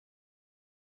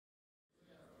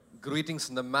Greetings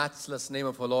in the matchless name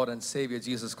of our Lord and Savior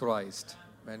Jesus Christ.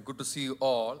 Man, good to see you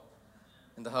all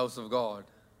in the house of God.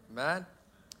 Man,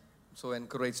 I'm so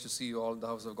encouraged to see you all in the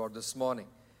house of God this morning.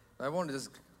 I want to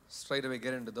just straight away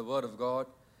get into the Word of God.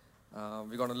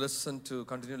 We're going to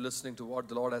continue listening to what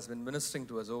the Lord has been ministering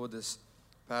to us over this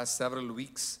past several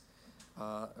weeks.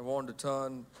 I want to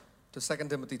turn to 2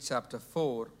 Timothy chapter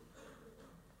 4,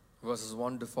 verses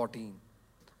 1 to 14.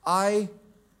 I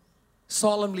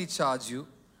solemnly charge you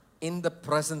in the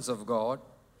presence of God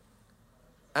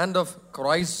and of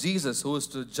Christ Jesus, who is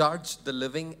to judge the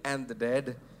living and the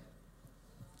dead,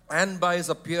 and by his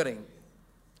appearing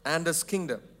and his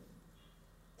kingdom.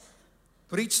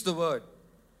 Preach the word.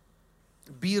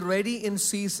 Be ready in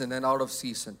season and out of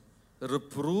season.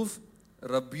 Reprove,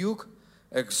 rebuke,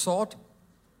 exhort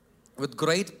with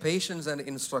great patience and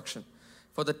instruction.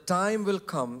 For the time will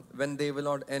come when they will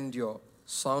not endure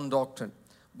sound doctrine,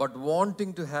 but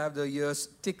wanting to have their ears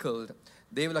tickled,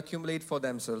 they will accumulate for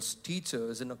themselves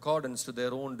teachers in accordance to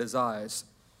their own desires,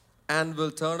 and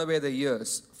will turn away their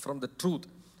ears from the truth,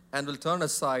 and will turn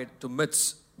aside to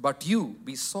myths. But you,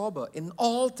 be sober in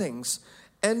all things,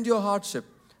 endure hardship,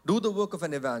 do the work of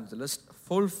an evangelist,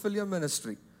 fulfill your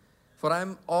ministry. For I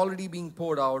am already being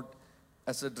poured out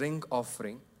as a drink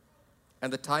offering,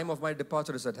 and the time of my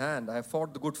departure is at hand. I have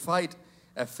fought the good fight,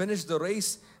 I have finished the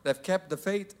race, I have kept the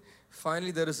faith.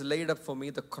 Finally, there is laid up for me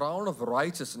the crown of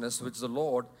righteousness, which the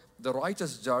Lord, the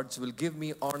righteous judge, will give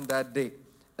me on that day.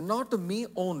 And not to me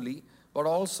only, but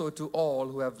also to all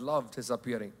who have loved his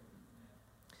appearing.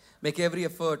 Make every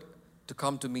effort to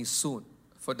come to me soon.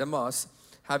 For Demas,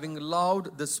 having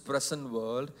loved this present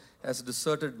world, has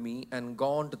deserted me and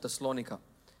gone to Thessalonica.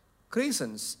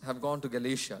 Crescens have gone to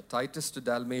Galatia, Titus to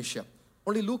Dalmatia.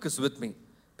 Only Luke is with me.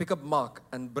 Pick up Mark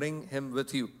and bring him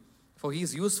with you, for he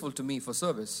is useful to me for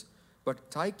service.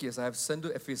 But Tychicus I have sent to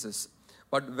Ephesus.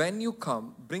 But when you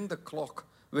come, bring the cloak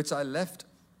which I left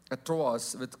at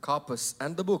Troas with Carpus,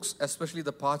 and the books, especially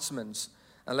the parchments.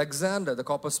 Alexander, the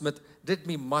coppersmith, did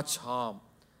me much harm.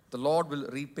 The Lord will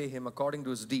repay him according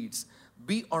to his deeds.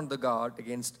 Be on the guard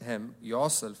against him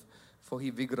yourself, for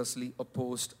he vigorously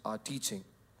opposed our teaching.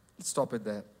 Let's stop it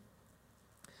there.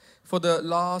 For the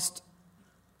last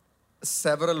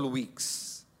several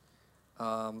weeks,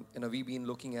 we've been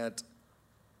looking at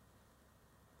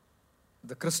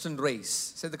the Christian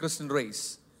race. Say the Christian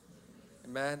race.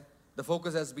 Amen. The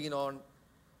focus has been on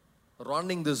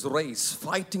running this race,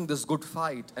 fighting this good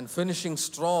fight, and finishing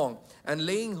strong, and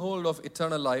laying hold of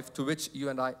eternal life, to which you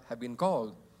and I have been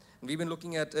called. And we've been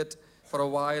looking at it for a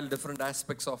while, different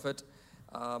aspects of it.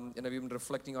 We've been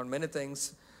reflecting on many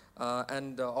things,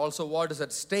 and also what is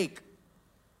at stake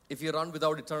if you run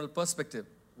without eternal perspective.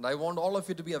 And I want all of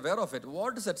you to be aware of it.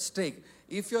 What is at stake?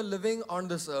 If you're living on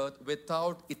this earth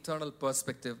without eternal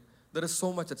perspective, there is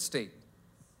so much at stake.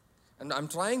 And I'm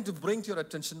trying to bring to your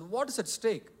attention, what is at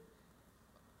stake?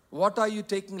 What are you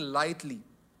taking lightly?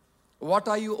 What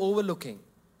are you overlooking?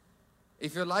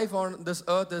 If your life on this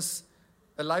earth is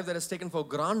a life that is taken for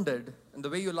granted, and the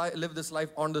way you live this life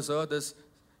on this earth is,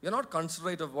 you're not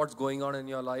considerate of what's going on in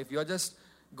your life. You're just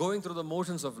going through the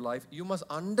motions of life. You must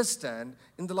understand,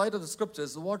 in the light of the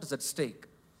scriptures, what is at stake.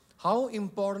 How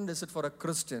important is it for a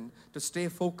Christian to stay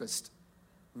focused?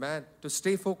 Man, to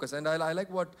stay focused. And I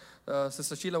like what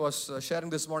Sister Sheila was sharing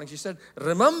this morning. She said,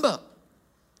 remember.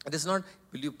 It is not,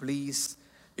 will you please,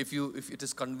 if it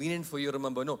is convenient for you,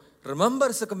 remember. No, remember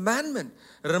is a commandment.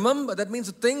 Remember, that means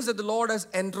the things that the Lord has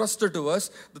entrusted to us,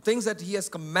 the things that he has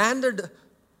commanded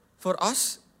for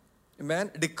us,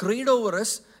 amen, decreed over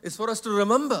us, is for us to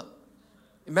remember,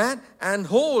 amen, and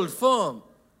hold firm.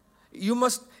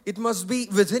 It must be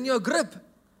within your grip.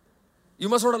 You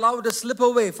must not allow it to slip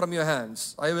away from your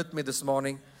hands. Are you with me this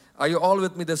morning? Are you all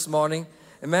with me this morning?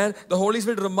 Amen. The Holy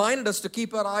Spirit reminded us to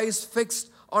keep our eyes fixed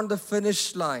on the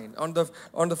finish line, on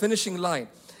the finishing line,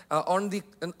 on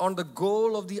the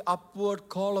goal of the upward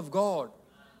call of God.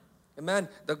 Amen.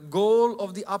 The goal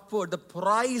of the upward, the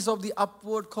prize of the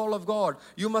upward call of God.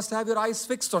 You must have your eyes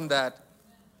fixed on that.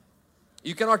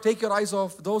 You cannot take your eyes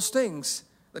off those things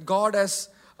that God has,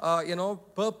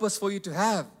 purpose for you to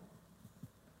have.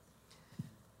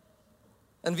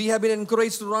 And we have been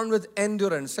encouraged to run with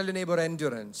endurance. Tell your neighbor,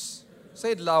 endurance.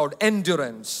 Say it loud,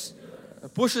 endurance.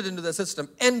 Push it into the system,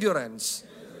 endurance.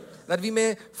 That we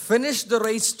may finish the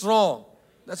race strong.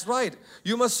 That's right.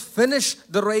 You must finish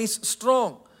the race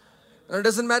strong. And it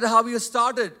doesn't matter how you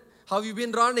started, how you've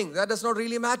been running. That does not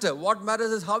really matter. What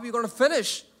matters is how you're going to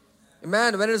finish.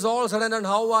 Amen. When it's all said and done,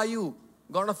 how are you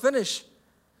going to finish?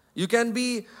 You can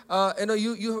be,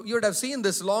 you would have seen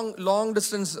this long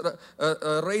distance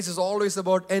race is always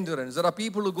about endurance. There are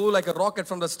people who go like a rocket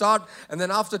from the start, and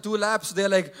then after 2 laps, they're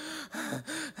like,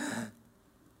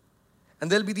 and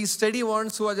there'll be these steady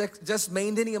ones who are just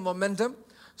maintaining a momentum,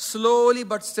 slowly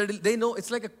but steadily. They know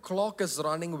it's like a clock is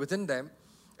running within them,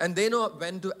 and they know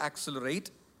when to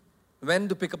accelerate, when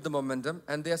to pick up the momentum,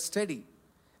 and they are steady.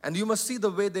 And you must see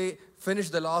the way they finish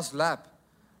the last lap.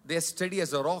 They are steady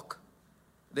as a rock.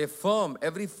 They're firm.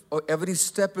 Every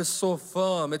step is so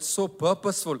firm. It's so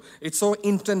purposeful. It's so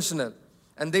intentional.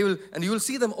 And you will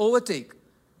see them overtake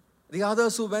the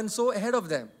others who went so ahead of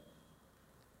them.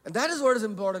 And that is what is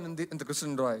important in the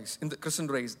Christian race. In the Christian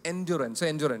race, endurance. Say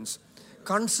endurance.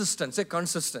 Consistent. Say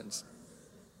consistence.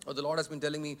 Oh, the Lord has been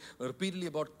telling me repeatedly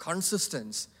about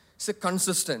consistence. Say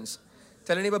consistence.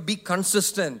 Tell your neighbor, be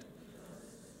consistent.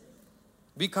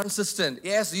 Be consistent.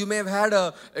 Yes, you may have had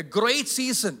a great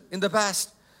season in the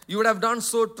past. You would have done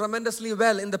so tremendously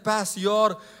well in the past.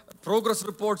 Your progress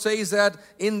report says that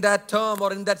in that term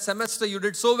or in that semester you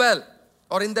did so well.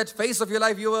 Or in that phase of your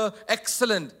life you were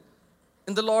excellent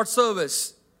in the Lord's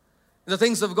service, in the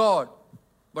things of God.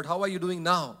 But how are you doing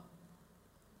now?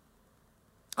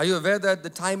 Are you aware that the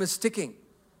time is ticking?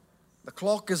 The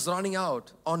clock is running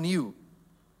out on you.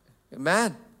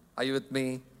 Amen. Are you with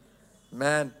me?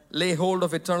 Man, lay hold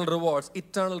of eternal rewards.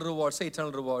 Eternal rewards. Say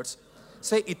eternal rewards.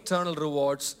 Say eternal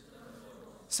rewards.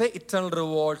 Say eternal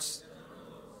rewards.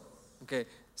 Okay.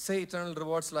 Say eternal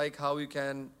rewards like how you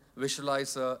can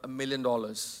visualize $1 million.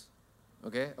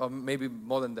 Okay. Or maybe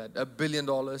more than that. $1 billion.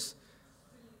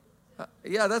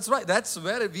 Yeah, that's right. That's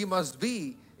where we must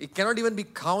be. It cannot even be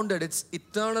counted. Its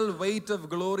eternal weight of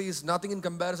glory is nothing in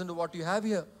comparison to what you have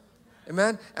here.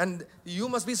 Amen. And you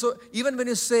must be so, even when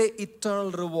you say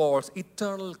eternal rewards,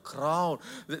 eternal crown,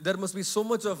 there must be so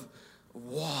much of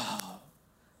wow.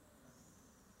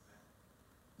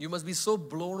 You must be so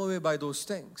blown away by those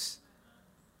things.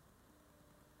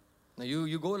 Now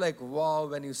you go like wow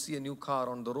when you see a new car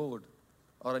on the road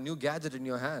or a new gadget in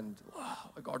your hand.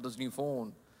 Wow, I got this new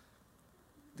phone.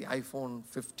 The iPhone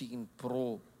 15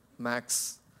 Pro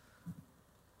Max.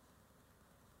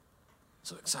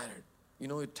 So excited. You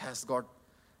know, it has got,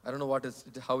 I don't know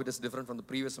how it is different from the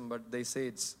previous one, but they say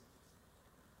it's.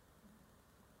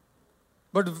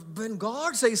 But when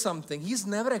God says something, He's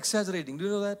never exaggerating. Do you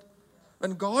know that?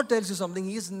 When God tells you something,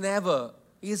 He is never.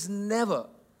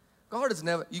 God is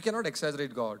never, you cannot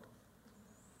exaggerate God.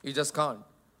 You just can't.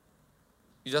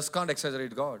 You just can't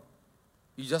exaggerate God.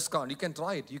 You just can't. You can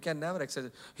try it. You can never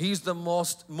exaggerate. He's the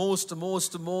most. Now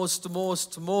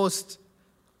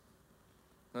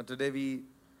today we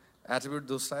attribute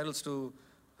those titles to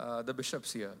the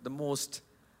bishops here. The most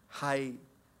high,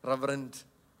 reverend.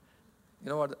 You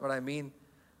know what I mean?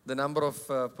 The number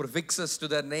of prefixes to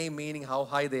their name meaning how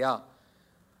high they are.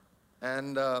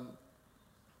 And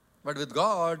but with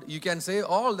God, you can say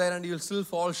all that and you'll still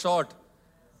fall short.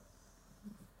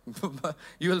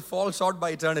 You will fall short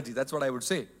by eternity. That's what I would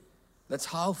say. That's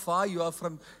how far you are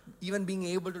from even being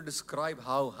able to describe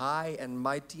how high and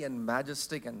mighty and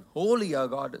majestic and holy our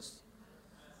God is.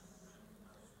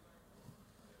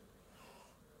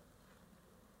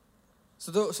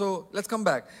 So let's come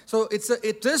back. So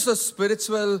it is a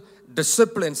spiritual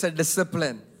discipline. Say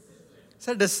discipline.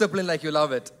 Say discipline like you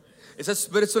love it. It's a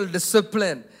spiritual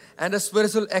discipline and a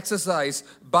spiritual exercise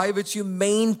by which you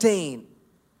maintain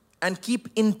and keep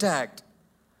intact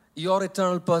your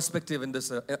eternal perspective in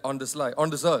this on this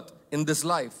earth, in this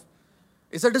life.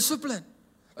 It's a discipline.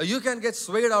 You can get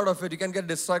swayed out of it. You can get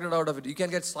distracted out of it. You can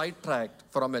get sidetracked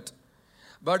from it.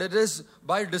 But it is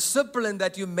by discipline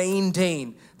that you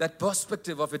maintain that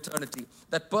perspective of eternity,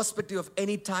 that perspective of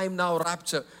any time now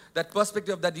rapture, that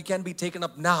perspective that you can be taken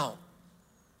up now.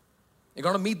 You're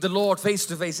going to meet the Lord face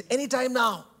to face anytime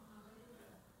now.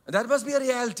 And that must be a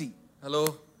reality.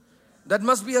 Hello? That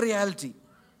must be a reality.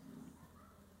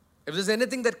 If there's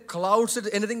anything that clouds it,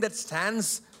 anything that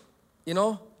stands,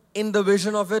 in the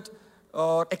vision of it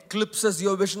or eclipses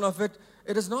your vision of it,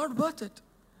 it is not worth it.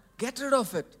 Get rid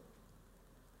of it.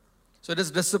 So it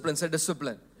is discipline. Say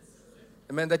discipline.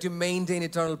 Amen. That you maintain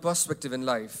eternal perspective in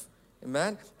life.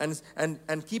 Amen.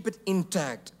 And keep it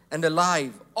intact and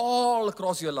alive all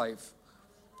across your life.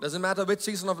 Doesn't matter which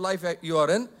season of life you are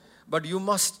in, but you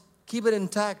must keep it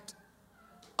intact,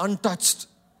 untouched.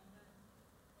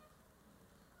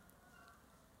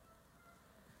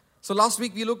 So last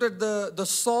week we looked at the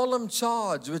solemn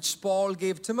charge which Paul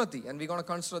gave Timothy, and we're going to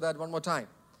consider that one more time.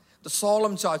 The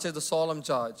solemn charge. Say the solemn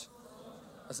charge.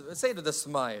 Say it with a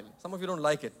smile. Some of you don't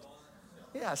like it.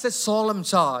 Yeah, say solemn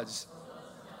charge.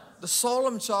 The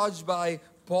solemn charge by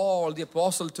Paul, the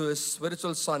apostle, to his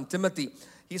spiritual son Timothy.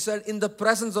 He said, in the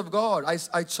presence of God,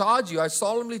 I charge you, I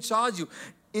solemnly charge you,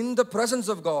 in the presence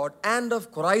of God and of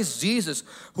Christ Jesus,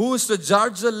 who is to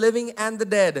judge the living and the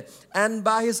dead, and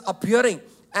by his appearing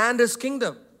and his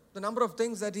kingdom. The number of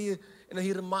things that he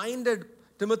reminded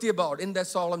Timothy about in that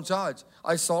solemn charge.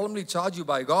 I solemnly charge you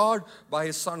by God, by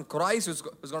his son Christ, who's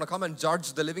going to come and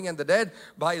judge the living and the dead,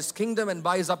 by his kingdom and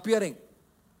by his appearing.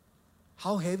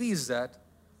 How heavy is that?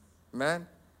 Man,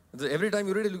 every time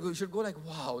you read it, you should go like,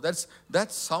 wow, that's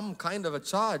some kind of a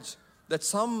charge. That's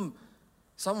some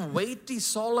weighty,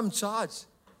 solemn charge.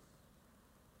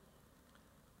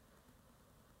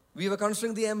 We were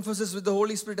considering the emphasis which the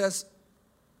Holy Spirit has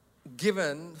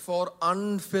given for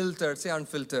unfiltered, say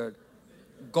unfiltered,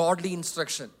 godly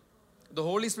instruction. The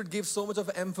Holy Spirit gives so much of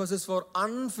emphasis for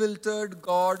unfiltered,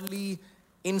 godly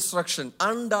instruction,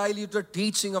 undiluted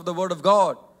teaching of the Word of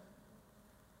God.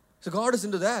 So God is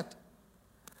into that.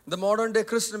 The modern day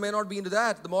Christian may not be into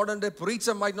that. The modern day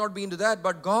preacher might not be into that.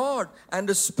 But God and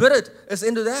the Spirit is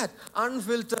into that.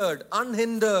 Unfiltered,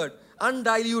 unhindered,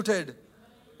 undiluted.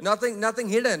 Nothing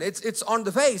hidden. It's on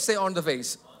the face. Say on the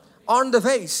face. On the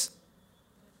face.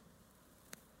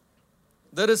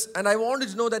 And I want you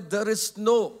to know that there is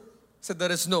no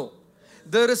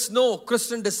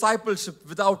Christian discipleship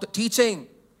without teaching.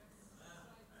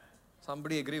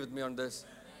 Somebody agree with me on this?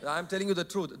 I'm telling you the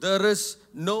truth. There is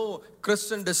no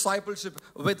Christian discipleship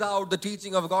without the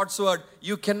teaching of God's word.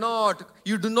 You do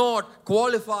not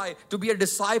qualify to be a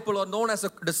disciple or known as a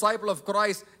disciple of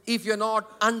Christ if you're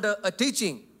not under a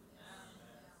teaching.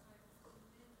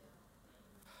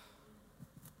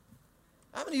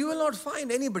 I mean, you will not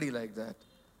find anybody like that.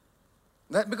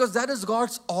 Because that is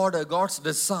God's order, God's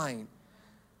design.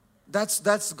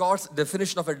 That's God's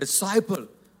definition of a disciple.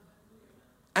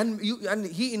 And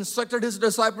he instructed his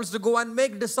disciples to go and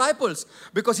make disciples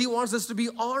because he wants this to be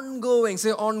ongoing.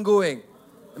 Say ongoing.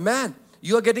 Man,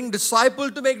 you are getting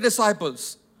discipled to make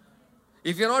disciples.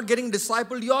 If you're not getting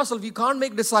discipled yourself, you can't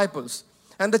make disciples.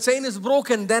 And the chain is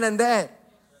broken then and there.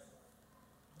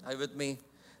 Are you with me?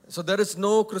 So there is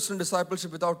no Christian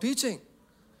discipleship without teaching.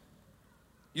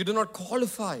 You do not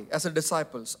qualify as a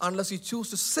disciple unless you choose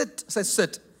to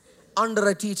sit under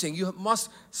a teaching. You must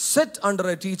sit under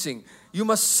a teaching. You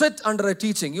must sit under a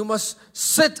teaching. You must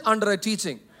sit under a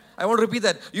teaching. I want to repeat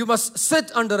that. You must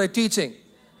sit under a teaching.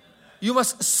 You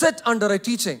must sit under a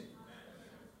teaching.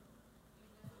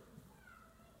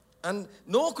 And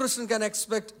no Christian can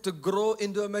expect to grow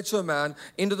into a mature man,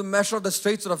 into the measure of the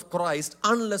stature of Christ,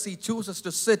 unless he chooses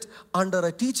to sit under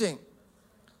a teaching.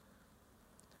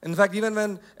 In fact, even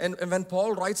when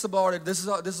Paul writes about it, this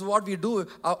is what we do.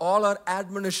 All our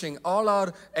admonishing, all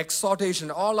our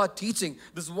exhortation, all our teaching.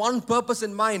 This one purpose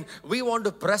in mind. We want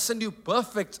to present you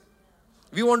perfect.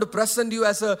 We want to present you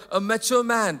as a mature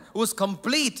man who's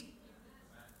complete.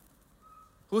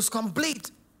 Who's complete.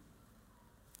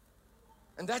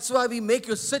 And that's why we make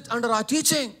you sit under our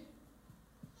teaching.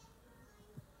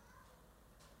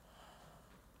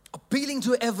 Appealing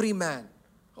to every man.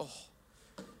 Oh.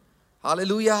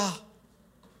 Hallelujah.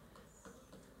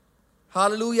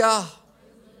 Hallelujah.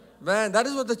 Man, that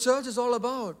is what the church is all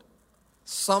about.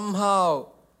 Somehow,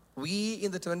 we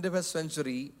in the 21st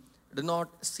century do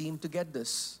not seem to get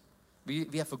this. We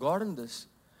have forgotten this.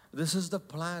 This is the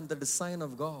plan, the design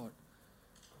of God.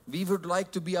 We would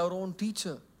like to be our own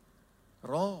teacher.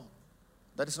 Wrong.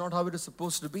 That is not how it is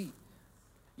supposed to be.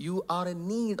 You are in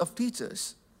need of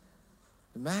teachers.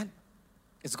 Man,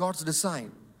 it's God's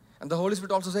design. And the Holy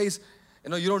Spirit also says,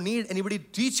 you don't need anybody to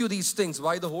teach you these things.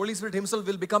 Why? The Holy Spirit himself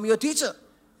will become your teacher.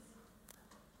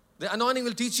 The anointing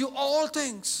will teach you all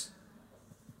things.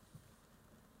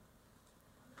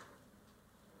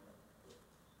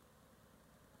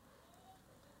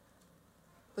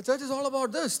 The church is all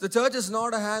about this. The church is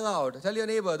not a hangout. Tell your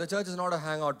neighbor, the church is not a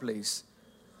hangout place.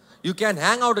 You can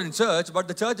hang out in church, but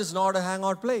the church is not a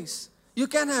hangout place. You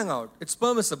can hang out. It's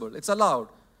permissible. It's allowed.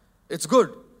 It's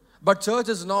good. But church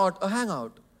is not a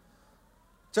hangout.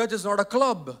 Church is not a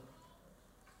club.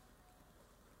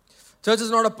 Church is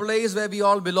not a place where we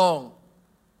all belong.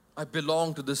 I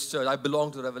belong to this church. I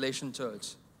belong to Revelation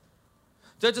Church.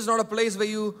 Church is not a place where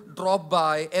you drop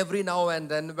by every now and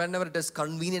then whenever it is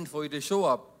convenient for you to show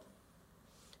up.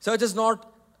 Church is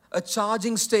not a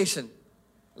charging station.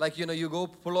 Like, you go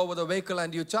pull over the vehicle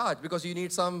and you charge because you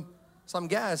need some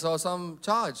gas or some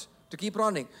charge to keep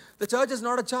running. The church is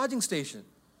not a charging station.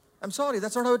 I'm sorry,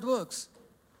 that's not how it works.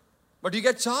 But you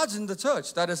get charged in the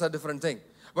church. That is a different thing.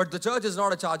 But the church is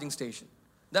not a charging station.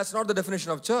 That's not the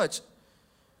definition of church.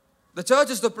 The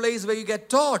church is the place where you get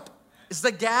taught. It's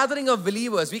the gathering of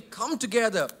believers. We come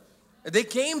together. They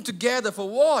came together for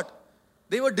what?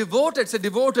 They were devoted, say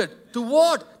devoted. To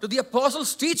what? To the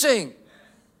apostles' teaching.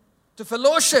 To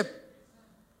fellowship.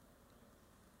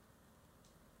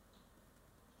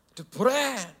 To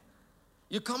prayer.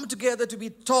 You come together to be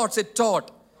taught, say taught.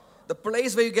 The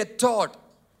place where you get taught.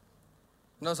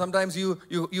 You know, sometimes you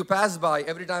pass by.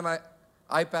 Every time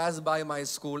I pass by my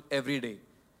school every day.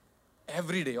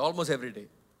 Every day, almost every day.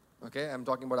 Okay, I'm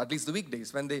talking about at least the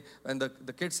weekdays. When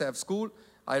the kids have school,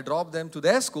 I drop them to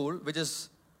their school, which is,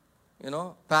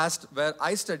 past where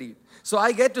I studied. So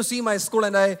I get to see my school,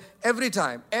 and every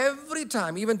time,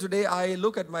 even today, I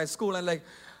look at my school and like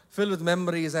filled with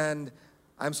memories, and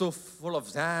I'm so full of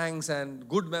thanks and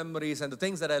good memories and the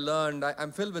things that I learned.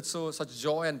 I'm filled with such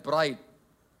joy and pride.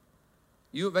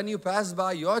 When you pass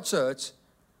by your church,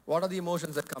 what are the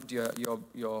emotions that come to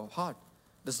your heart?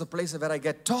 This is the place where I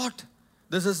get taught.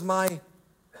 This is my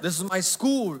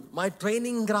school, my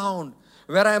training ground,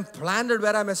 where I am planted,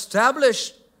 where I'm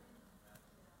established,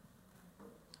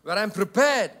 where I'm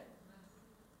prepared.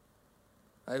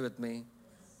 Are you with me?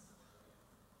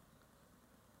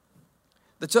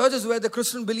 The church is where the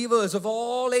Christian believers of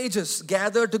all ages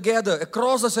gather together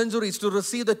across the centuries to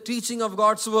receive the teaching of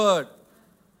God's word.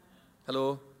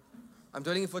 Hello? I'm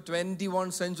telling you, for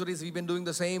 21 centuries, we've been doing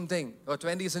the same thing. Or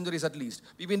 20 centuries at least.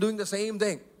 We've been doing the same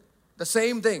thing. The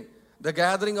same thing. The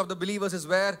gathering of the believers is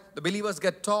where the believers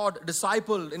get taught,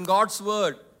 discipled in God's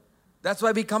word. That's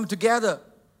why we come together.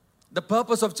 The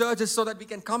purpose of church is so that we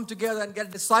can come together and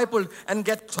get discipled and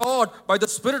get taught by the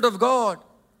Spirit of God.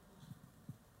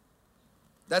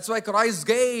 That's why Christ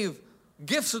gave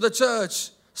gifts to the church.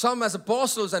 Some as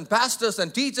apostles and pastors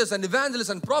and teachers and evangelists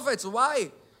and prophets.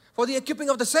 Why? For the equipping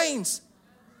of the saints.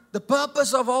 The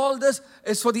purpose of all this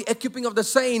is for the equipping of the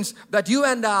saints, that you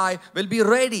and I will be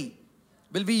ready,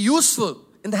 will be useful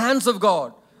in the hands of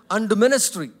God unto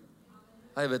ministry.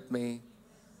 Are you with me?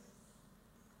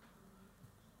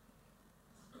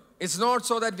 It's not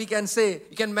so that we can say,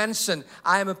 you can mention,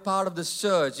 I am a part of this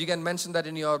church. You can mention that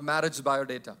in your marriage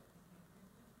biodata.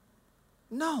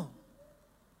 No.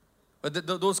 But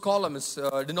those columns,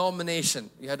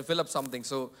 denomination, you had to fill up something.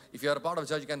 So if you're a part of a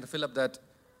church, you can fill up that.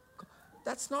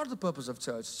 That's not the purpose of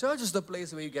church. Church is the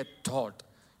place where you get taught.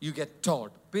 You get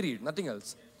taught. Period. Nothing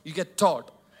else. You get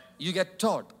taught. You get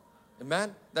taught.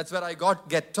 Amen. That's where I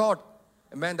get taught.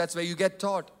 Amen. That's where you get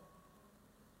taught.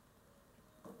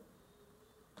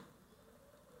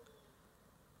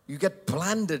 You get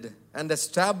planted and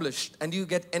established, and you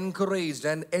get encouraged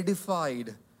and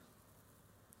edified.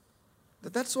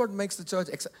 That's what makes the church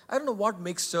exciting. I don't know what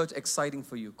makes church exciting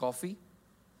for you. Coffee?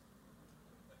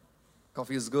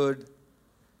 Coffee is good.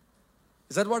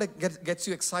 Is that what gets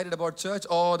you excited about church?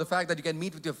 Or the fact that you can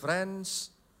meet with your friends?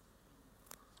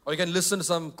 Or you can listen to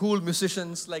some cool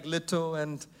musicians like Lito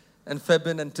and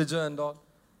Febin and Tijo and all.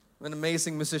 And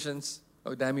amazing musicians.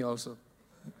 Oh, Dammy also.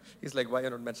 He's like, why are you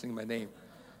not mentioning my name?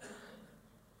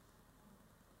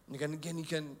 You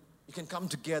can come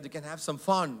together. You can have some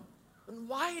fun. And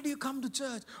why do you come to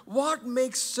church? What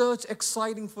makes church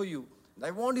exciting for you? And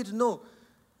I want you to know,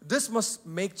 this must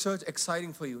make church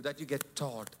exciting for you, that you get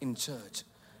taught in church.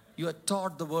 You are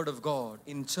taught the word of God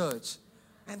in church.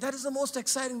 And that is the most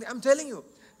exciting thing. I'm telling you,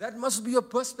 that must be your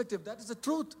perspective. That is the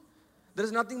truth. There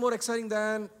is nothing more exciting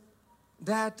than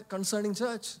that concerning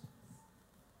church.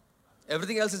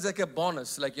 Everything else is like a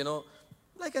bonus, like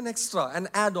an extra, an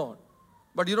add-on.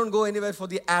 But you don't go anywhere for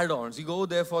the add-ons. You go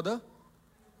there for the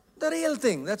real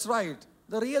thing. That's right.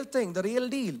 The real thing, the real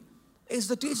deal is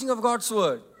the teaching of God's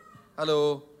word.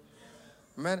 Hello.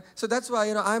 Man. So that's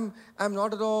why, I'm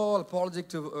not at all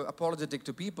apologetic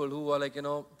to people who are like,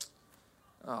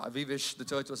 we wish the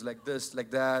church was like this,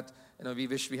 like that. We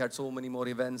wish we had so many more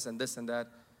events and this and that.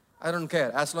 I don't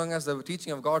care. As long as the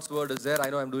teaching of God's word is there, I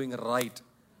know I'm doing right.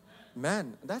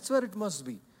 Man, that's where it must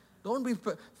be. Don't be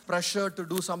pressured to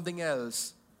do something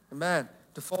else. Man,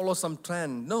 to follow some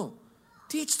trend. No.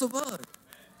 Teach the word.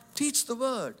 Teach the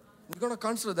word. We're going to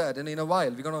consider that in a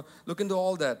while. We're going to look into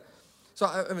all that. So,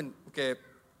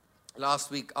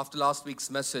 after last week's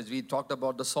message, we talked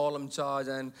about the solemn charge,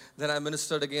 and then I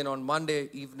ministered again on Monday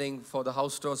evening for the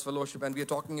House Doors Fellowship, and we are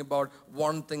talking about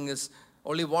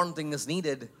only one thing is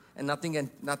needed, and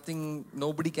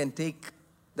nobody can take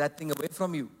that thing away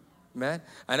from you. Man,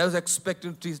 and I was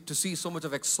expecting to see so much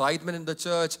of excitement in the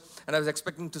church, and I was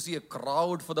expecting to see a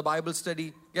crowd for the Bible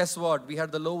study. Guess what? We had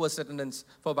the lowest attendance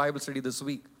for Bible study this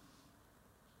week.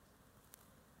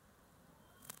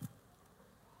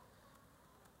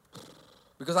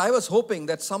 Because I was hoping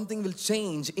that something will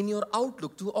change in your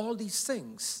outlook to all these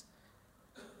things.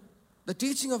 The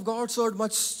teaching of God's word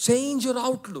must change your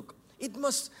outlook. It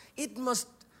must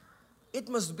it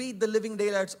must beat the living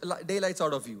daylights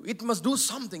out of you. It must do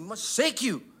something, must shake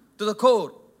you to the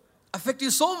core, affect you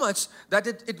so much that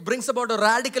it brings about a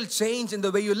radical change in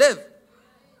the way you live.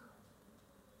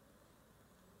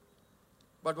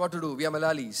 But what to do? We are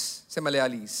Malayalis. Say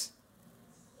Malayalis.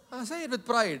 Say it with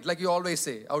pride, like you always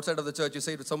say. Outside of the church, you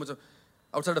say it with so much of,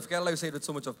 outside of Kerala, you say it with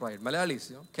so much of pride.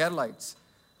 Malayalis, Keralites.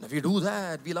 And if you do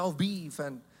that, we love beef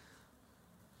and...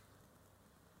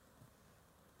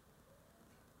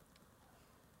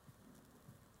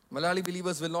 Malayali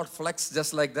believers will not flex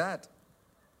just like that.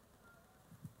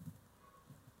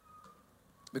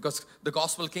 Because the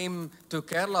gospel came to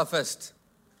Kerala first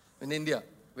in India.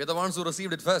 We're the ones who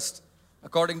received it first,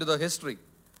 according to the history.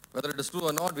 Whether it is true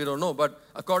or not, we don't know. But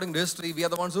according to history, we are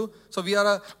the ones who... So we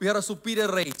are a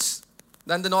superior race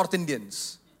than the North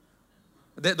Indians.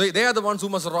 They are the ones who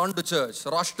must run to church,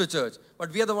 rush to church.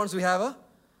 But we are the ones who have a...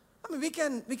 I mean, we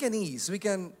can ease. We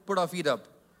can put our feet up.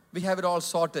 We have it all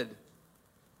sorted.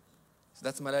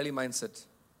 That's Malayali mindset.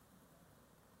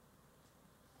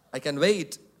 I can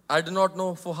wait. I do not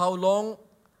know for how long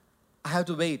I have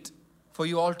to wait for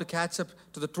you all to catch up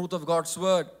to the truth of God's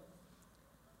word.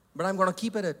 But I'm going to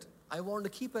keep at it. I want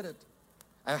to keep at it.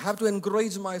 I have to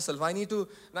encourage myself. I need to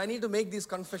make these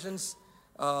confessions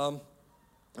more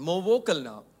vocal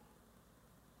now.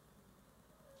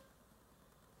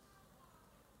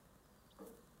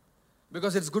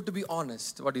 Because it's good to be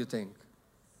honest. What do you think?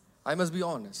 I must be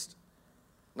honest.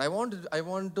 And I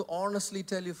want to honestly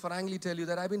tell you, frankly tell you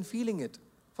that I've been feeling it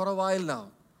for a while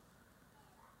now.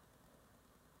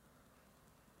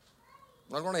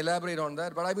 I'm not going to elaborate on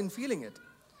that, but I've been feeling it.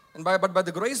 And by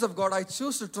the grace of God, I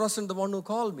choose to trust in the one who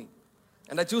called me.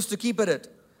 And I choose to keep at it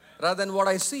rather than what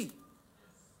I see.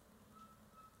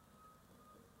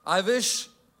 I wish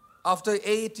after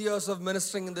 8 years of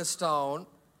ministering in this town,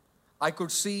 I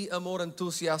could see a more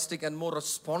enthusiastic and more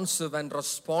responsive and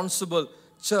responsible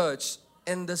church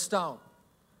in this town.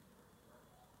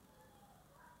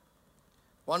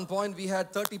 One point we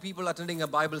had 30 people attending a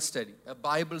Bible study.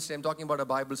 I'm talking about a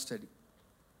Bible study.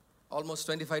 Almost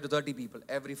 25 to 30 people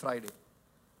every Friday.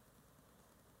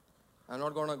 I'm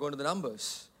not going to go into the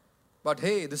numbers. But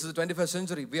hey, this is the 21st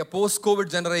century. We are post-COVID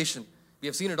generation. We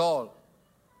have seen it all.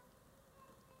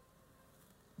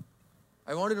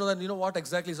 I want to know that, you know what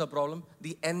exactly is our problem?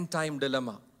 The end time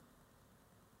dilemma.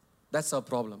 That's our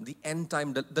problem. The end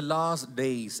time, the last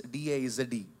days.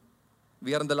 D-A-Z-D.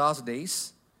 We are in the last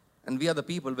days. And we are the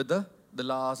people with the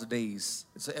last days.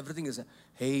 So everything is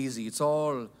hazy. It's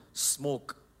all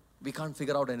smoke. We can't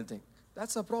figure out anything.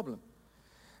 That's our problem.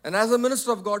 And as a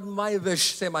minister of God, my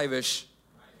wish, say my wish.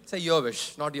 Say your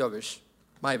wish, not your wish.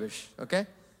 My wish, okay?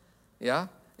 Yeah?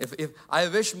 If I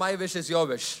wish, my wish is your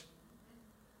wish.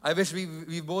 I wish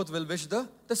we both will wish the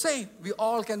same. We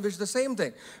all can wish the same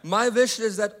thing. My wish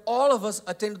is that all of us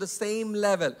attain to the same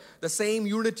level, the same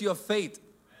unity of faith.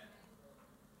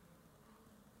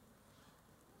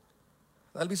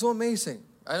 That'll be so amazing.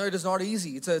 I know it is not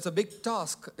easy. It's a big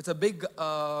task. It's a big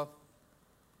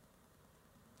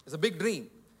dream.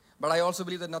 But I also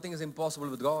believe that nothing is impossible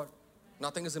with God.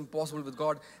 Nothing is impossible with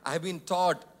God. I have been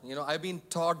taught,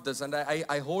 this, and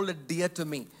I hold it dear to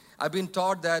me. I've been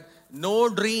taught that no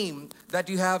dream that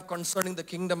you have concerning the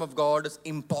kingdom of God is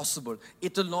impossible.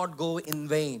 It will not go in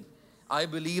vain. I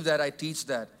believe that. I teach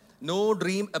that. No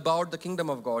dream about the kingdom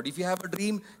of God. If you have a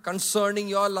dream concerning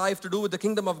your life to do with the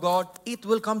kingdom of God, it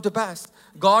will come to pass.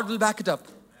 God will back it up.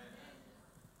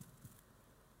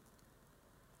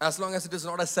 As long as it is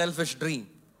not a selfish dream.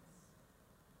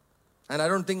 And I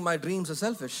don't think my dreams are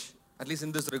selfish, at least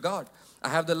in this regard. I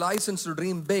have the license to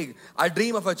dream big. I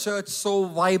dream of a church so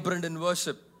vibrant in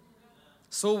worship.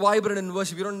 So vibrant in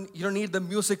worship. You don't need the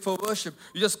music for worship.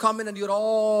 You just come in and you're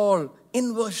all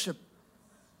in worship.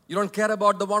 You don't care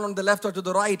about the one on the left or to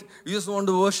the right. You just want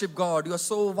to worship God. You are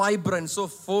so vibrant, so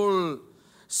full,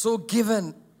 so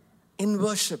given in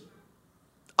worship.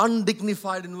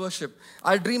 Undignified in worship.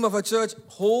 I dream of a church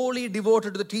wholly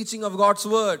devoted to the teaching of God's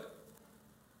word.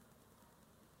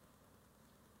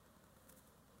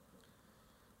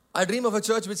 I dream of a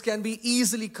church which can be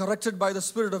easily corrected by the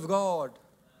Spirit of God,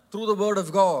 through the Word of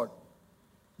God.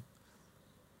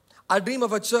 I dream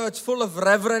of a church full of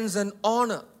reverence and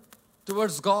honor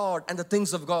towards God and the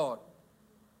things of God.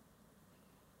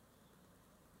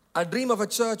 I dream of a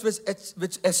church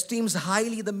which esteems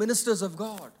highly the ministers of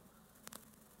God.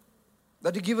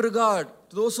 That you give regard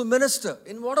to those who minister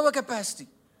in whatever capacity.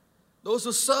 Those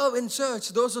who serve in church,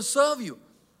 those who serve you.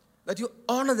 That you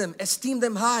honor them, esteem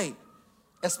them high.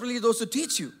 Especially those who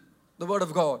teach you the word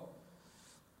of God.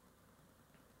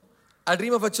 I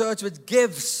dream of a church which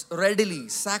gives readily,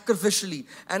 sacrificially,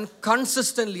 and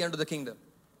consistently unto the kingdom.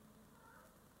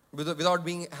 without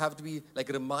have to be like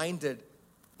reminded.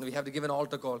 We have to give an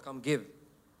altar call. Come give.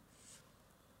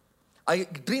 I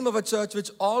dream of a church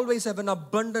which always have an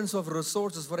abundance of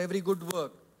resources for every good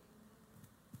work.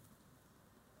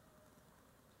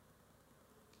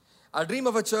 I dream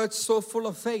of a church so full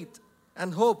of faith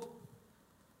and hope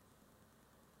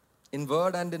in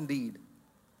word and in deed.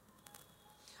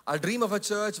 I dream of a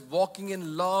church walking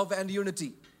in love and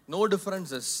unity. No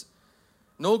differences.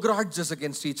 No grudges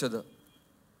against each other.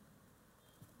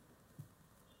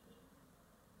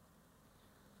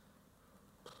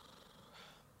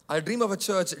 I dream of a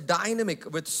church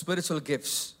dynamic with spiritual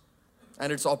gifts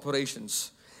and its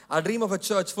operations. I dream of a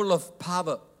church full of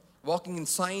power, walking in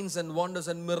signs and wonders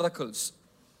and miracles.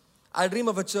 I dream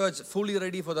of a church fully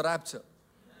ready for the rapture.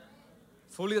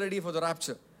 Fully ready for the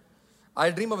rapture. I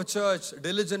dream of a church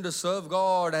diligent to serve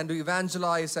God and to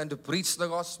evangelize and to preach the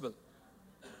gospel.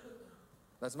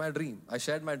 That's my dream. I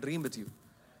shared my dream with you.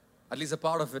 At least a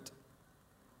part of it.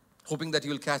 Hoping that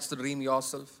you will catch the dream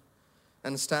yourself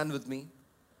and stand with me.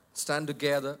 Stand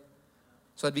together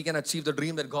so that we can achieve the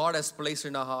dream that God has placed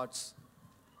in our hearts.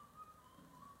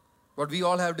 But we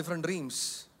all have different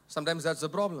dreams. Sometimes that's the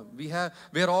problem. We are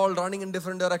all running in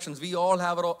different directions. We all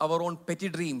have our own petty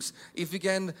dreams. If we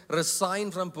can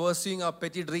resign from pursuing our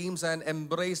petty dreams and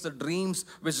embrace the dreams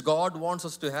which God wants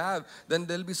us to have, then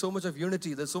there'll be so much of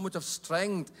unity. There's so much of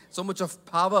strength, so much of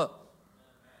power.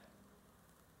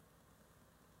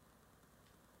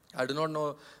 I do not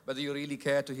know whether you really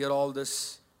care to hear all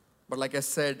this. But like I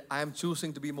said, I am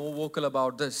choosing to be more vocal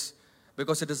about this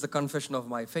because it is the confession of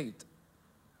my faith.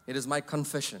 It is my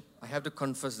confession. I have to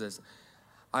confess this.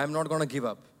 I am not going to give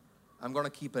up. I'm going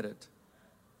to keep at it.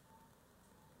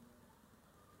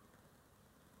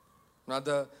 Now,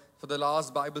 for the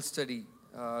last Bible study,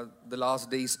 the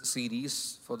last days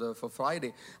series for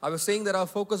Friday, I was saying that our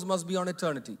focus must be on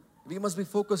eternity. We must be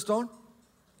focused on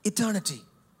eternity.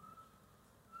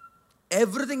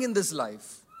 Everything in this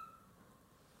life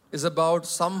is about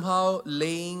somehow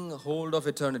laying hold of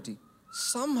eternity.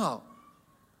 Somehow.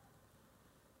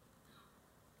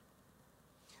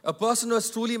 A person who has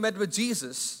truly met with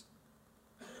Jesus,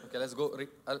 okay, let's go,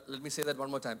 let me say that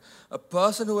one more time. A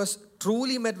person who has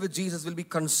truly met with Jesus will be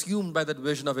consumed by that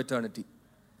vision of eternity.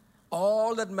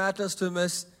 All that matters to him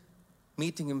is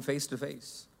meeting him face to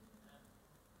face.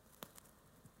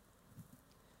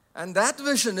 And that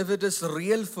vision, if it is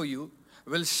real for you,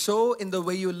 will show in the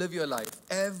way you live your life.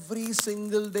 Every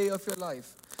single day of your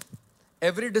life.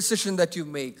 Every decision that you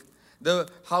make.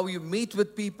 How you meet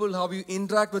with people, how you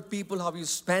interact with people, how you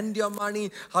spend your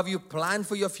money, how you plan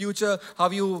for your future,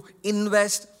 how you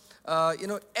invest.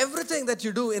 Everything that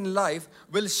you do in life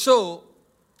will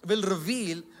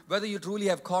reveal whether you truly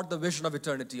have caught the vision of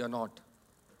eternity or not.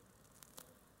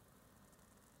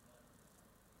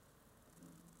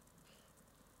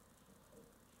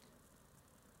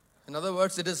 In other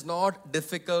words, it is not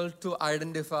difficult to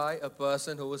identify a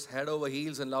person who is head over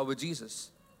heels in love with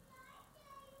Jesus.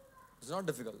 It's not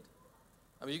difficult.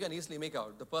 I mean, you can easily make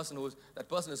out that person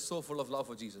is so full of love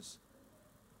for Jesus.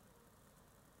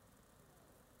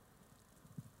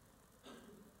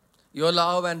 Your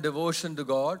love and devotion to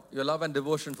God, your love and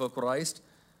devotion for Christ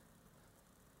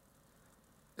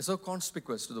is so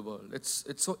conspicuous to the world. It's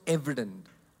so evident.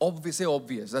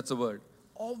 Obvious, that's the word.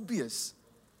 Obvious.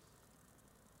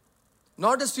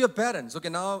 Not just to your parents. Okay,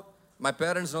 now my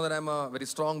parents know that I'm a very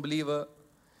strong believer.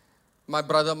 My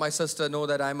brother, my sister know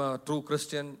that I'm a true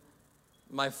Christian.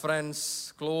 My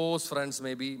friends, close friends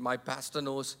maybe, my pastor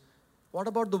knows. What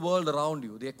about the world around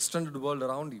you, the extended world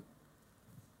around you?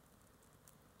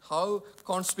 How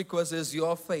conspicuous is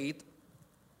your faith,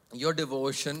 your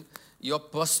devotion, your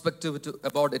perspective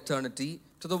about eternity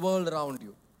to the world around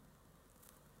you?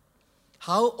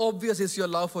 How obvious is your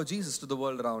love for Jesus to the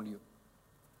world around you?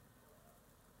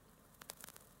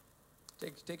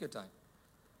 Take your time.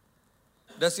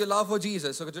 Does your love for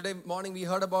Jesus? So today morning we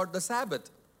heard about the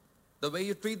Sabbath. The way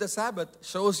you treat the Sabbath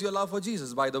shows your love for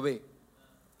Jesus, by the way.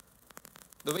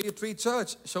 The way you treat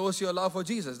church shows your love for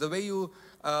Jesus. The way you,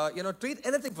 treat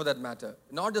anything for that matter.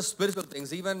 Not just spiritual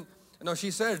things. Even,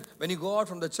 she said, when you go out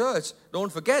from the church,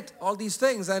 don't forget all these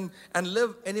things and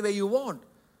live any way you want.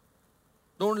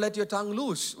 Don't let your tongue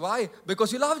loose. Why?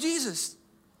 Because you love Jesus.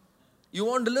 You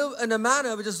want to live in a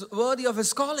manner which is worthy of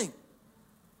His calling.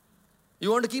 You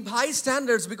want to keep high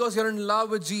standards because you're in love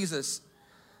with Jesus.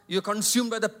 You're consumed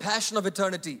by the passion of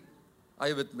eternity. Are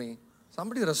you with me?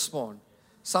 Somebody respond.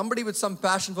 Somebody with some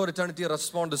passion for eternity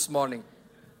respond this morning.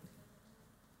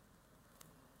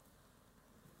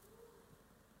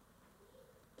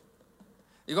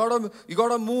 You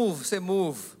gotta move. Say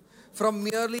move. from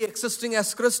merely existing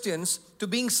as Christians to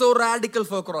being so radical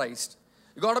for Christ.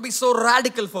 You got to be so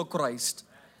radical for Christ.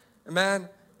 Amen.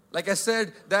 Like I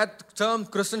said, that term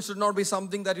Christian should not be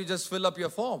something that you just fill up your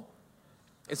form.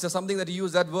 It's just something that you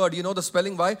use that word. You know the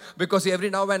spelling why? Because every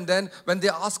now and then when they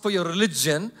ask for your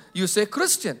religion, you say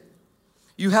Christian.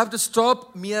 You have to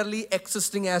stop merely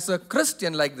existing as a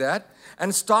Christian like that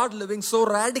and start living so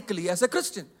radically as a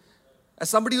Christian. As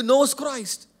somebody who knows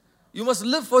Christ. You must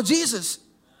live for Jesus.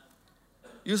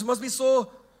 You must be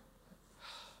so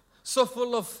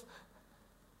full of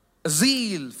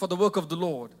zeal for the work of the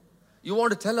Lord. You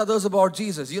want to tell others about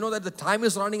Jesus. You know that the time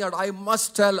is running out. I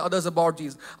must tell others about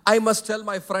Jesus. I must tell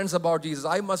my friends about Jesus.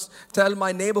 I must tell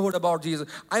my neighborhood about Jesus.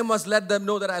 I must let them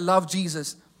know that I love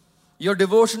Jesus. Your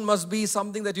devotion must be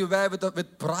something that you wear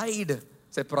with pride.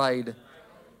 Say pride.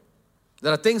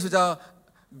 There are things which are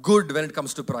good when it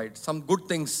comes to pride. Some good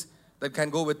things that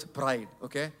can go with pride.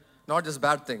 Okay? Not just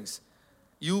bad things.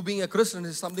 You being a Christian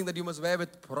is something that you must wear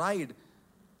with pride.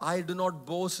 I do not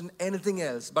boast in anything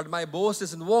else, but my boast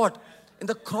is in what? In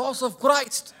the cross of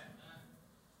Christ.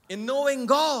 In knowing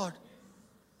God.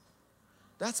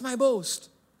 That's my boast.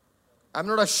 I'm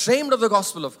not ashamed of the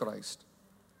gospel of Christ.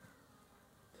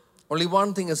 Only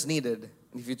one thing is needed.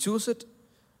 And if you choose it,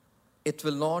 it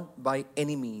will not by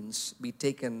any means be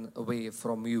taken away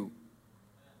from you.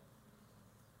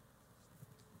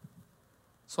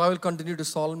 So I will continue to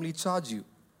solemnly charge you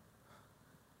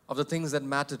of the things that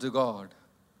matter to God.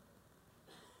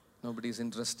 Nobody is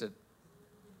interested,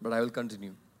 but I will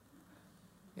continue.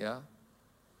 Yeah.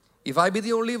 If I be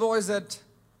the only voice that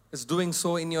is doing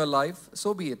so in your life,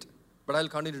 so be it. But I'll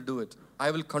continue to do it. I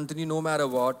will continue no matter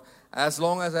what, as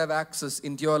long as I have access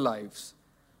into your lives.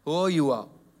 Whoever you are,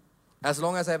 as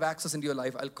long as I have access into your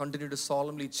life, I'll continue to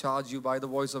solemnly charge you by the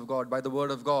voice of God, by the word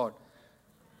of God.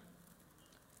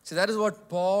 See, that is what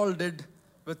Paul did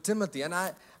with Timothy.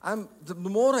 And the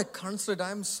more I consider it,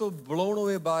 I'm so blown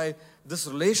away by this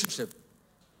relationship.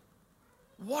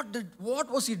 What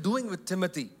was he doing with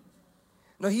Timothy?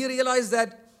 Now he realized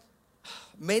that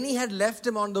many had left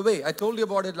him on the way. I told you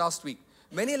about it last week.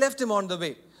 Many left him on the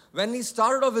way. When he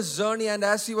started off his journey and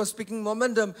as he was picking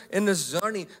momentum in his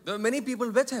journey, there were many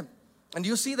people with him. And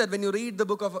you see that when you read the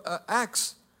book of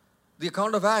Acts, the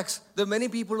account of Acts, there were many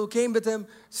people who came with him,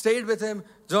 stayed with him,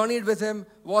 journeyed with him,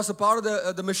 was a part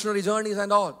of the missionary journeys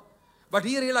and all. But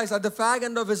he realized at the fag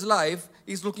end of his life,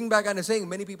 he's looking back and he's saying,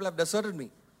 many people have deserted me.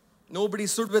 Nobody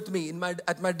stood with me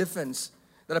at my defense.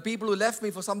 There are people who left me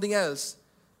for something else,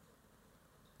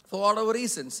 for whatever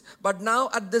reasons. But now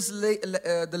at this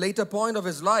the later point of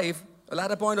his life,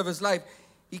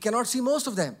 he cannot see most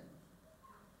of them.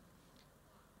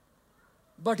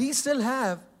 But he still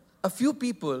have a few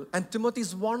people, and Timothy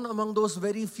is one among those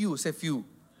very few. Say few.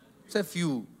 Say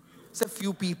few. Say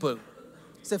few people.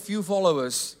 Say few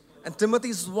followers. And Timothy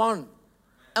is one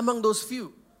among those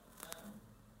few.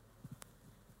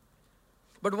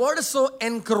 But what is so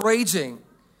encouraging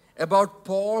about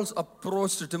Paul's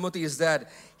approach to Timothy is that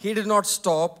he did not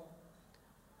stop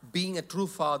being a true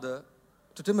father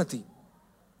to Timothy.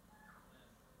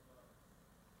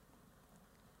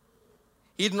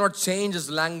 He did not change his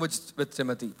language with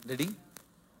Timothy, did he?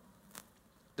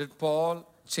 Did Paul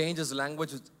change his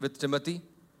language with Timothy?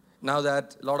 Now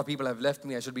that a lot of people have left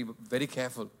me, I should be very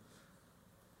careful.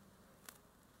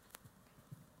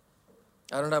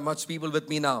 I don't have much people with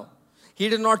me now. He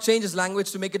did not change his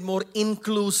language to make it more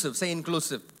inclusive. Say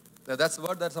inclusive. That's the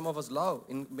word that some of us love.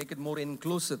 Make it more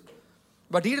inclusive.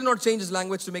 But he did not change his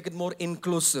language to make it more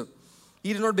inclusive.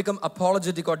 He did not become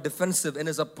apologetic or defensive in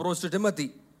his approach to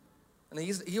Timothy. And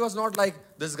he was not like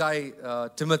this guy,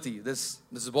 Timothy, this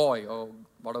boy, or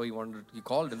whatever he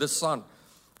called him, this son.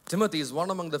 Timothy is one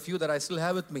among the few that I still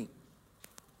have with me.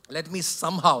 Let me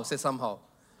somehow, say somehow,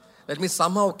 let me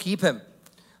somehow keep him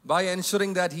by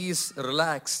ensuring that he is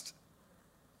relaxed.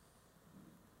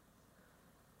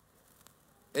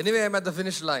 Anyway, I'm at the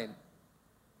finish line.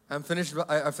 I finished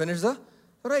the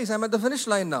race. I'm at the finish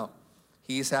line now.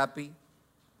 He is happy.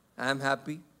 I'm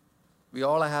happy. We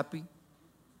all are happy.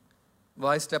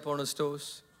 Why step on his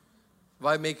toes?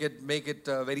 Why make it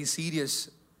very serious?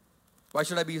 Why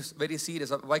should I be very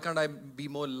serious? Why can't I be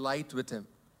more light with him?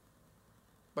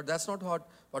 But that's not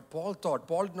what Paul thought.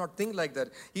 Paul did not think like that.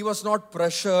 He was not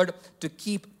pressured to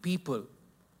keep people.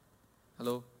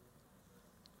 Hello?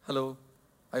 Hello?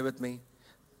 Are you with me?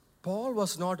 Paul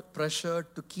was not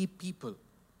pressured to keep people.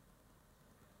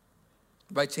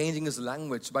 By changing his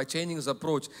language, by changing his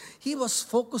approach. He was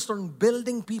focused on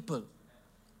building people.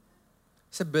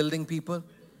 Say building people.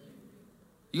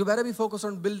 You better be focused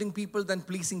on building people than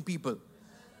pleasing people.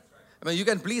 I mean, you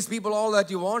can please people all that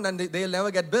you want and they'll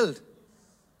never get built.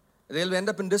 they'll end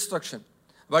up in destruction.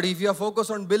 But if you are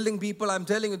focused on building people, I'm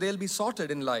telling you, they'll be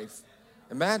sorted in life.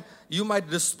 Amen. You might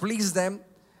displease them.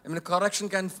 I mean, correction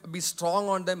can be strong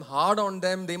on them, hard on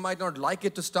them. They might not like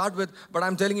it to start with. But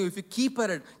I'm telling you, if you keep at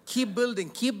it, keep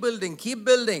building, keep building, keep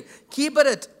building, keep at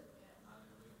it.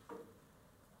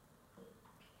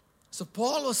 So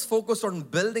Paul was focused on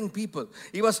building people.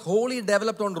 He was wholly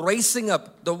developed on raising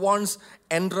up the ones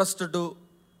entrusted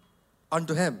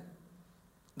unto him.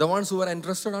 The ones who were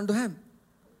entrusted unto him.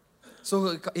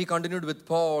 So he continued with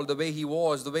Paul, the way he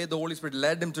was, the way the Holy Spirit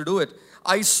led him to do it.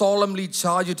 I solemnly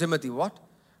charge you, Timothy. What?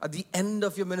 At the end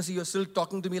of your ministry, you're still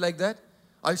talking to me like that?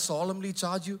 I solemnly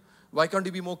charge you. Why can't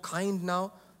you be more kind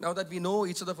now? Now that we know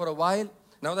each other for a while.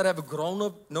 Now that I've grown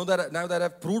up. Now that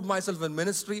I've proved myself in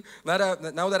ministry. Now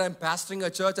that I'm pastoring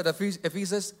a church at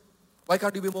Ephesus. Why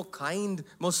can't you be more kind,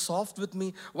 more soft with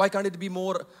me? Why can't it be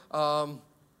more,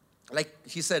 like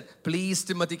he said, please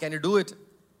Timothy, can you do it?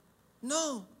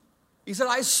 No. He said,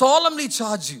 I solemnly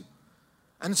charge you.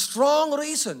 And strong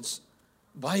reasons.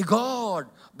 By God,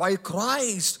 by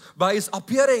Christ, by His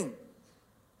appearing.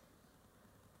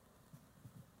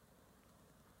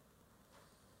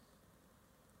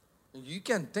 You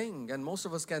can think, and most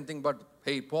of us can think, but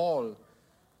hey, Paul,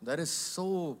 that is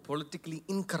so politically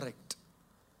incorrect.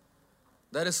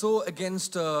 That is so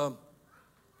against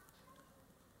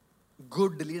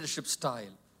good leadership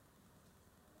style.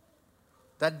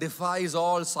 That defies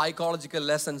all psychological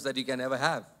lessons that you can ever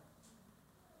have.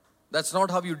 That's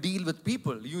not how you deal with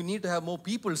people. You need to have more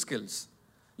people skills.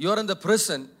 You're in the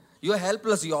prison, you're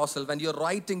helpless yourself, and you're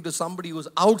writing to somebody who's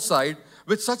outside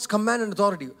with such command and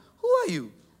authority. Who are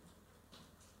you?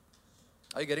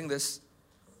 Are you getting this?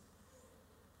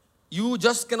 You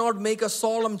just cannot make a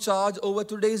solemn charge over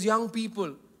today's young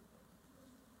people.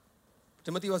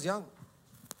 Timothy was young.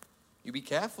 You be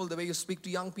careful the way you speak to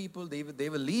young people. They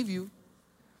will leave you.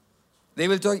 They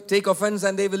will take offense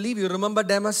and they will leave you. Remember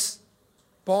Demas?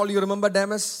 Paul, you remember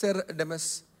Demas? Say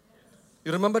Demas.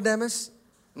 You remember Demas?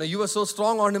 No, you were so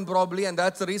strong on him probably, and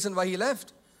that's the reason why he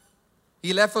left.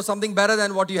 He left for something better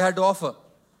than what you had to offer.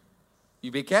 You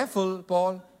be careful,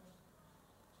 Paul.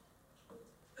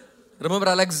 Remember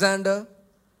Alexander,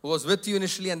 who was with you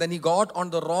initially, and then he got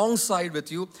on the wrong side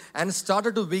with you and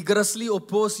started to vigorously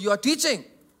oppose your teaching.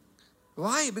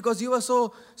 Why? Because you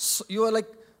were like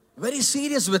very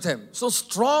serious with him, so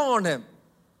strong on him.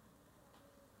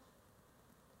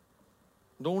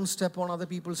 Don't step on other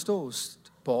people's toes,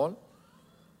 Paul.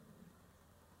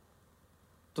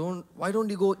 Why don't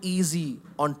you go easy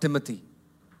on Timothy?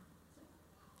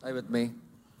 Are you with me?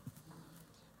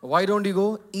 Why don't you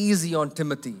go easy on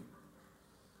Timothy?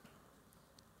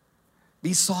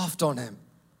 Be soft on him.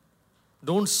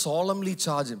 Don't solemnly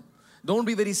charge him. Don't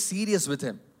be very serious with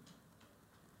him.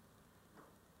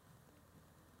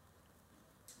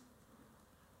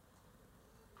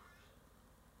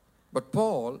 But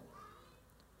Paul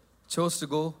chose to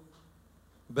go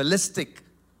ballistic.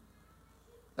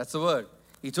 That's the word.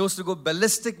 He chose to go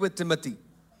ballistic with Timothy.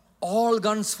 All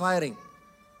guns firing.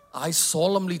 I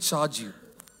solemnly charge you.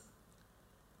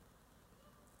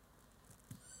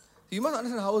 You must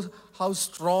understand how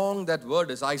strong that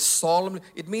word is. I solemnly,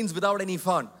 it means without any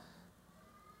fun.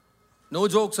 No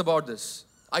jokes about this.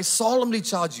 I solemnly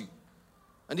charge you.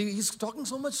 And he's talking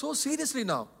so seriously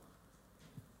now.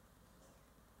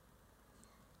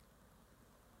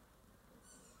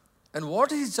 And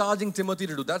what is he charging Timothy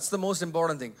to do? That's the most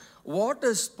important thing. What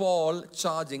is Paul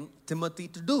charging Timothy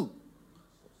to do?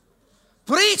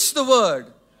 Preach the word.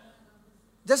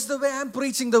 Just the way I'm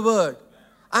preaching the word.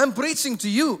 I'm preaching to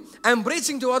you. I'm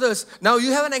preaching to others. Now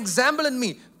you have an example in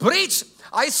me. Preach.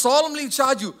 I solemnly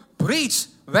charge you. Preach.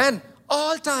 When?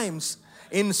 All times.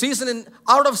 In season and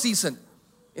out of season.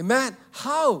 Amen.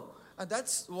 How? And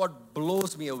that's what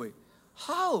blows me away.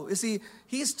 How? You see,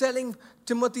 he's telling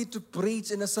Timothy to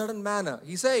preach in a certain manner.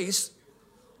 He says,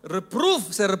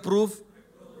 reprove. Say reprove.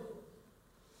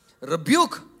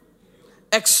 Rebuke.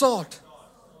 Exhort.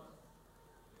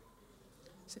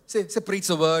 Say preach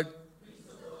the word.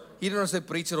 He did not say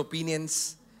preach your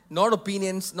opinions. Not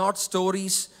opinions, not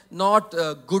stories, not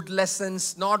good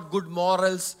lessons, not good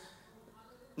morals,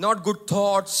 not good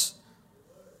thoughts,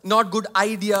 not good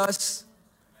ideas,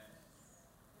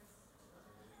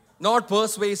 not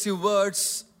persuasive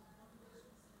words,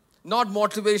 not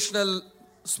motivational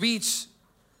speech,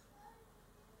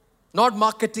 not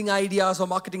marketing ideas or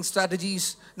marketing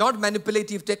strategies, not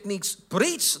manipulative techniques.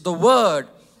 Preach the word.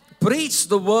 Preach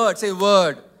the word. Say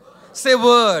word. Say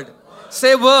word.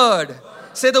 Say word.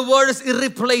 Say the word is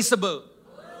irreplaceable.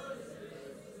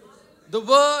 The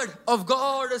word of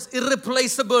God is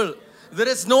irreplaceable. There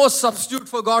is no substitute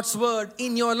for God's word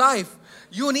in your life.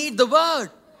 You need the word.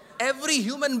 Every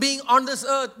human being on this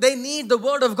earth, they need the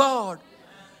word of God.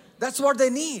 That's what they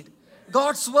need.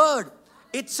 God's word.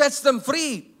 It sets them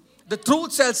free. The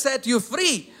truth shall set you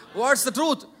free. What's the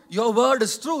truth? Your word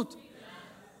is truth.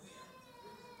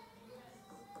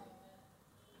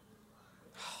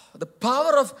 The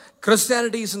power of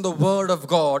Christianity is in the word of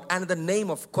God and in the name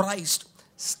of Christ.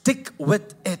 Stick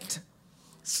with it.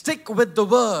 Stick with the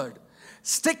word.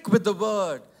 Stick with the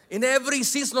word. In every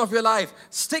season of your life,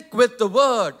 stick with the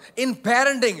word. In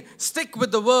parenting, stick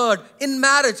with the word. In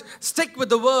marriage, stick with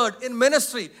the word. In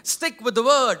ministry, stick with the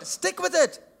word. Stick with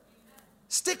it.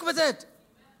 Stick with it.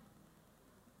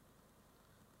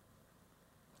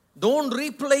 Don't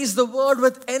replace the word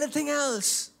with anything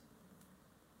else.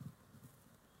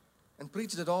 And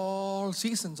preach it at all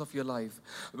seasons of your life.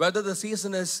 Whether the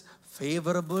season is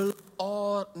favorable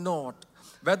or not.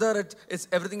 Whether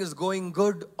everything is going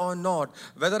good or not.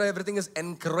 Whether everything is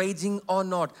encouraging or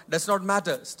not. Does not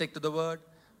matter. Stick to the word.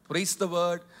 Preach the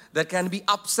word. There can be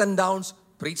ups and downs.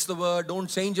 Preach the word. Don't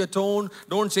change your tone.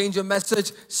 Don't change your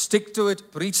message. Stick to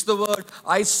it. Preach the word.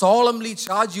 I solemnly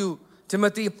charge you,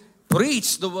 Timothy,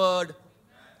 preach the word.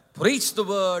 Preach the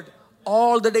word.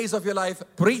 All the days of your life,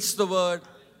 preach the word.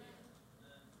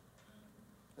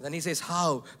 And then he says,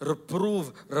 how?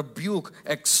 Reprove, rebuke,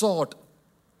 exhort.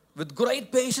 With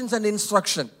great patience and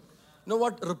instruction. You know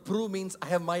what reprove means? I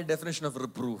have my definition of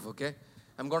reprove, okay?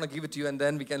 I'm going to give it to you and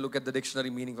then we can look at the dictionary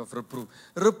meaning of reprove.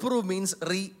 Reprove means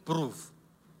reprove.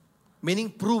 Meaning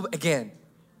prove again.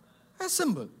 That's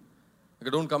simple. Okay,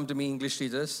 don't come to me, English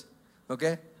teachers.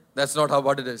 Okay? That's not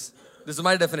what it is. This is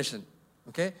my definition.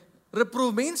 Okay?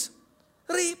 Reprove means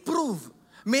reprove.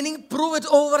 Meaning prove it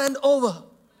over and over.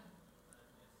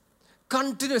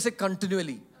 Say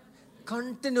continually.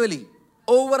 Continually.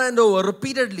 Over and over.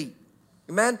 Repeatedly.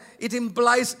 Amen. It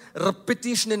implies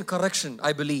repetition in correction,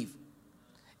 I believe.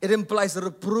 It implies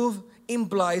reprove,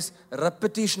 implies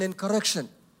repetition in correction.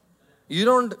 You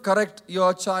don't correct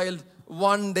your child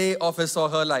one day of his or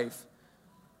her life.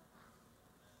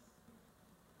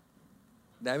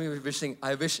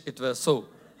 I wish it were so.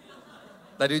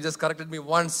 That you just corrected me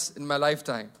once in my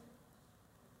lifetime.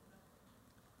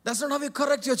 That's not how you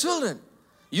correct your children.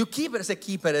 You keep it. Say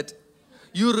keep at it.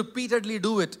 You repeatedly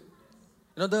do it.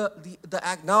 You know the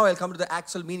act. Now I'll come to the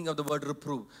actual meaning of the word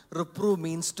reprove. Reprove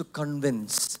means to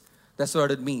convince. That's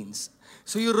what it means.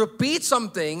 So you repeat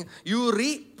something, you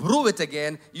reprove it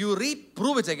again, you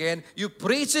reprove it again, you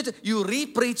preach it, you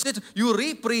re-preach it, you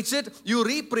re-preach it, you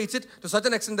re-preach it to such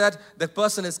an extent that the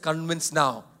person is convinced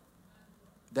now.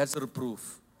 That's a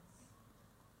reproof.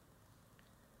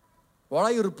 What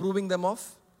are you reproving them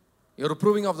of? You're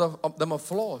reproving them of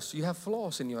flaws. You have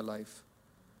flaws in your life.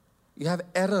 You have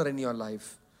error in your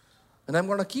life. And I'm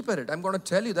going to keep at it. I'm going to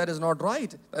tell you that is not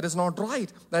right. That is not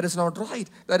right. That is not right.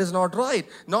 That is not right.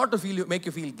 Not to make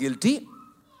you feel guilty.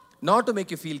 Not to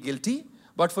make you feel guilty.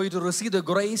 But for you to receive the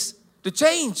grace to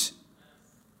change.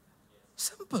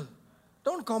 Simple.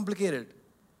 Don't complicate it.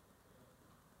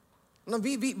 Now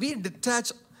we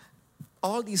detach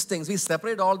all these things. We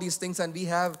separate all these things and we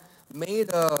have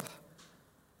made I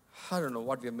don't know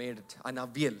what we have made it. An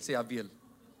avial. Say avial.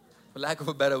 For lack of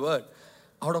a better word.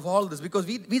 Out of all this, because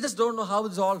we just don't know how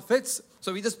this all fits.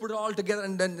 So we just put it all together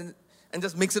and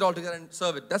just mix it all together and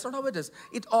serve it. That's not how it is.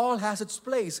 It all has its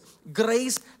place.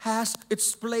 Grace has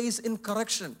its place in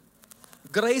correction.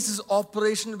 Grace is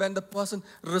operation when the person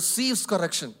receives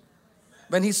correction.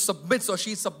 When he submits or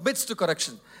she submits to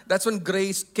correction. That's when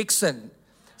grace kicks in,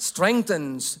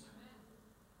 strengthens.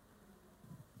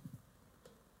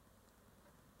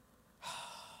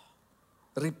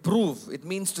 Reprove, it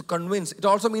means to convince. It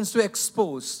also means to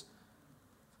expose.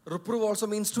 Reprove also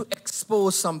means to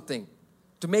expose something.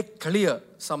 To make clear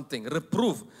something.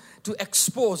 Reprove, to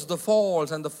expose the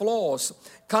faults and the flaws.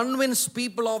 Convince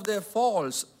people of their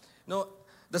faults. You know,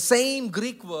 the same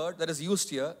Greek word that is used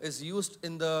here is used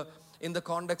in the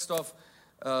context of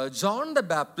John the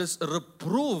Baptist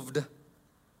reproved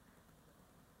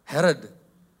Herod.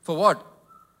 For what?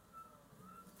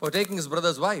 For taking his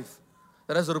brother's wife.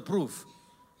 That is a reproof.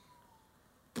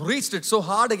 Preached it so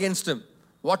hard against him.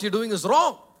 What you're doing is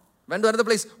wrong. Went to another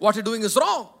place. What you're doing is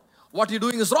wrong. What you're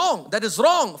doing is wrong. That is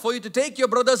wrong. For you to take your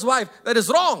brother's wife. That is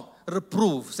wrong.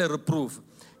 Reprove. Say reprove.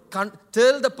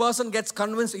 Till the person gets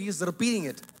convinced, he is repeating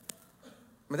it.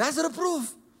 I mean, that's a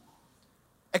reproof.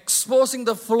 Exposing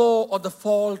the flaw or the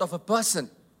fault of a person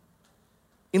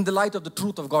in the light of the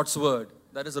truth of God's word.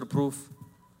 That is a reproof.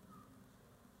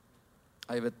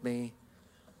 Are you with me?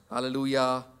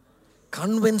 Hallelujah.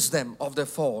 Convince them of their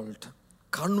fault.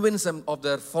 Convince them of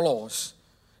their flaws.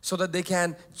 So that they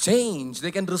can change.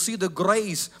 They can receive the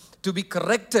grace to be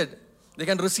corrected. They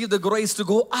can receive the grace to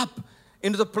go up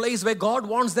into the place where God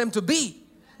wants them to be.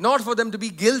 Not for them to be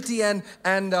guilty and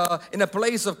in a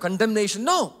place of condemnation.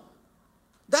 No.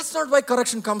 That's not why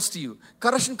correction comes to you.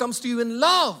 Correction comes to you in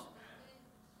love.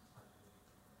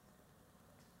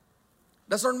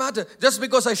 Does not matter. Just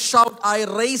because I shout, I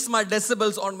raise my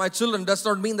decibels on my children, does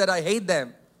not mean that I hate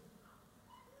them.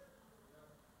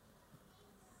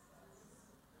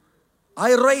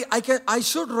 I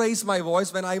should raise my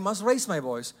voice when I must raise my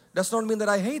voice. Does not mean that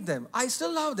I hate them. I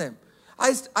still love them.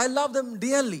 I love them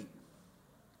dearly.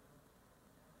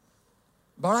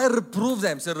 But I reprove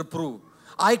them. Say reprove.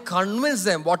 I convince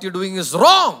them what you're doing is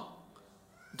wrong.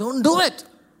 Don't do it.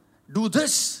 Do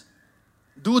this.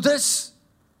 Do this.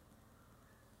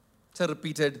 Say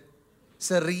repeated.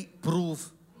 Say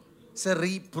reprove. Say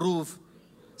reprove.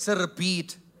 Say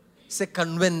repeat. Say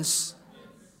convince.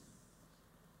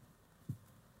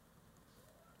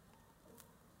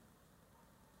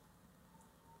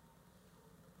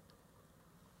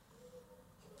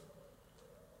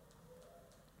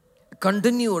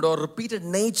 Continued or repeated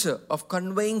nature of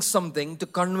conveying something to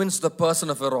convince the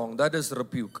person of a wrong. That is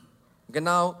rebuke. Okay,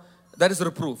 now, that is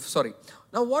reproof. Sorry.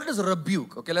 Now, what is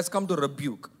rebuke? Okay, let's come to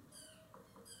rebuke.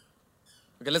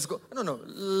 Okay, let's go. No.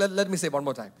 Let me say one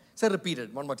more time. Say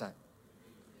repeated. One more time.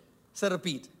 Say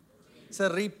repeat. Say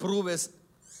reprove is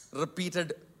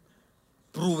repeated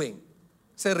proving.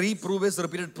 Say reprove is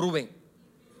repeated proving.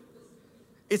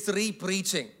 It's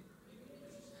re-preaching.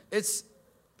 It's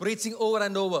preaching over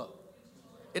and over.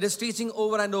 It is teaching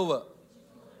over and over.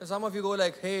 Some of you go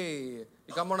like, hey,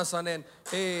 you come on a Sunday and,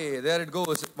 hey, there it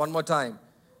goes, one more time.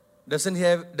 Doesn't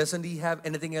he have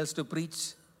anything else to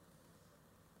preach?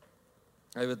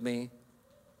 Are you with me?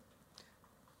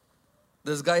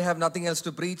 This guy have nothing else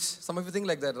to preach? Some of you think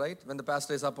like that, right? When the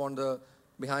pastor is up on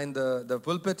behind the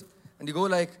pulpit, and you go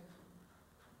like,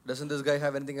 doesn't this guy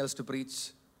have anything else to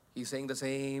preach? He's saying the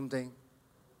same thing.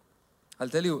 I'll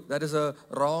tell you, that is a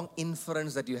wrong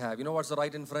inference that you have. You know what's the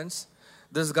right inference?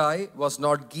 This guy was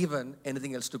not given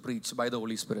anything else to preach by the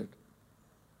Holy Spirit.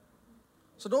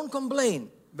 So don't complain.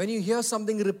 When you hear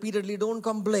something repeatedly, don't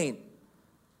complain.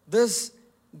 This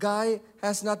guy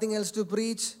has nothing else to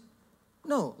preach.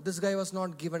 No, this guy was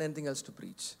not given anything else to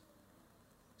preach.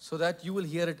 So that you will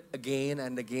hear it again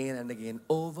and again and again,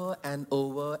 over and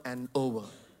over and over.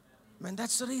 Man,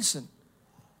 that's the reason.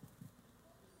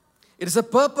 It is a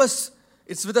purpose.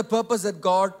 It's with a purpose that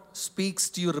God speaks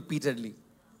to you repeatedly.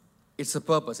 It's a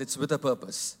purpose. It's with a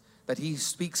purpose that He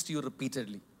speaks to you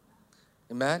repeatedly.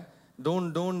 Amen?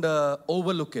 Don't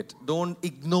overlook it. Don't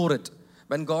ignore it.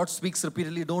 When God speaks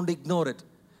repeatedly, don't ignore it.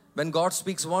 When God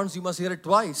speaks once, you must hear it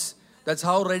twice. That's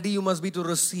how ready you must be to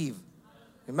receive.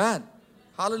 Amen?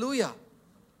 Hallelujah.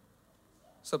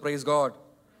 So praise God.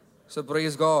 So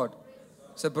praise God.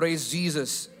 So praise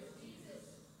Jesus.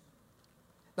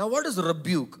 Now what is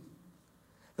rebuke?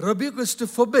 Rebuke is to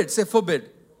forbid. Say forbid.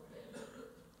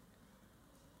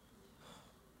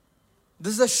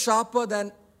 This is a sharper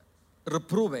than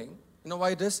reproving. You know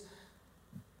why it is?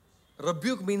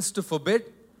 Rebuke means to forbid.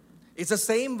 It's the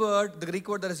same word, the Greek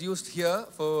word that is used here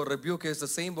for rebuke is the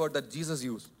same word that Jesus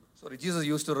used. Jesus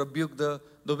used to rebuke the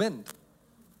wind.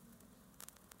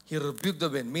 He rebuked the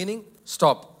wind, meaning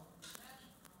stop.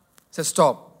 Say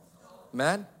stop.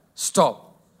 Man,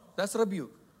 stop. That's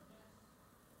rebuke.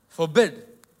 Forbid.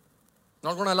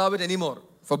 Not going to allow it anymore.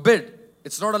 Forbid.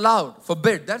 It's not allowed.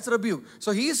 Forbid. That's rebuke.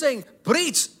 So He is saying,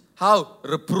 preach. How?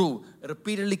 Reprove.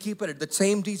 Repeatedly keep it. The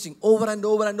same teaching over and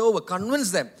over and over. Convince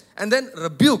them. And then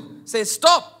rebuke. Say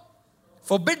stop.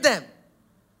 Forbid them.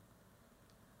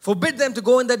 Forbid them to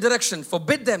go in that direction.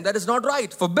 Forbid them. That is not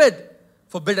right. Forbid.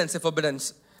 Forbiddance. Say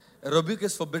forbiddance. Rebuke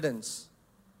is forbiddance.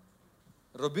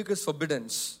 Rebuke is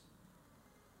forbiddance.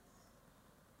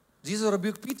 Jesus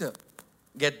rebuked Peter.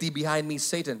 Get thee behind me,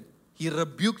 Satan. He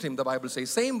rebuked him, the Bible says.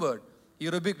 Same word. He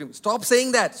rebuked him. Stop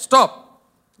saying that. Stop.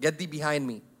 Get thee behind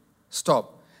me.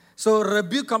 Stop. So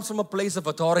rebuke comes from a place of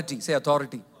authority. Say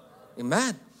authority.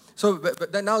 Amen. So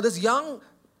now this young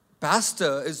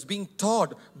pastor is being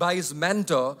taught by his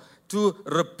mentor to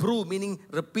reprove, meaning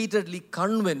repeatedly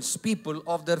convince people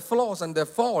of their flaws and their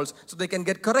faults so they can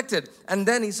get corrected. And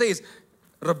then he says,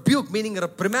 rebuke, meaning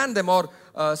reprimand them or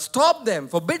stop them,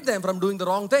 forbid them from doing the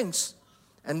wrong things.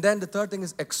 And then the third thing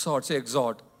is exhort. Say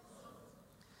exhort.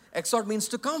 Exhort means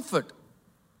to comfort.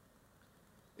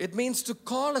 It means to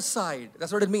call aside.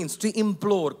 That's what it means. To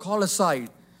implore, call aside,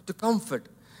 to comfort.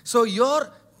 So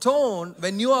your tone,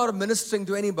 when you are ministering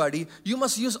to anybody, you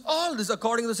must use all this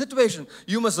according to the situation.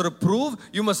 You must reprove,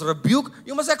 you must rebuke,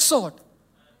 you must exhort.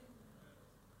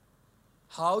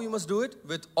 How you must do it?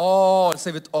 With all.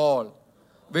 Say with all.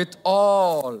 With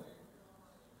all.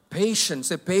 Patience.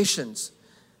 Say patience.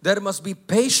 There must be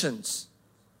patience.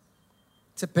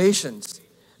 Say patience.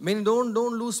 Meaning don't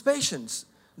lose patience.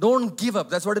 Don't give up.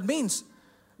 That's what it means.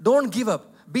 Don't give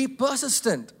up. Be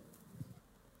persistent.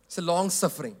 It's a long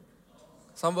suffering.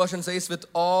 Some version says with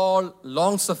all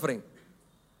long suffering.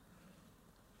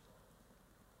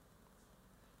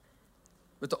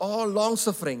 With all long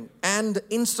suffering. And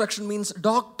instruction means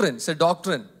doctrine. Say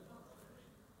doctrine.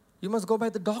 You must go by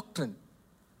the doctrine.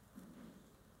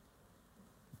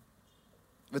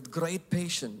 With great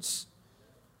patience.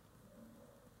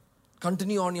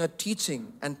 Continue on your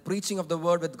teaching and preaching of the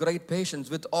word with great patience,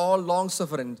 with all long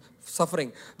suffering,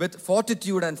 with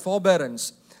fortitude and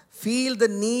forbearance. Feel the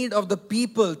need of the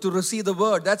people to receive the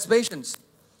word. That's patience.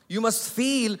 You must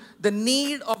feel the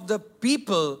need of the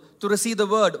people to receive the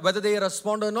word, whether they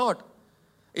respond or not.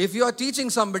 If you are teaching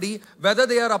somebody, whether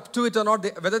they are up to it or not,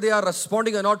 whether they are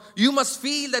responding or not, you must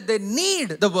feel that they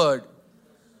need the word.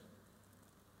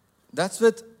 That's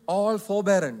with all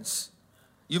forbearance.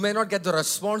 You may not get the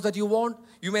response that you want.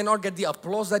 You may not get the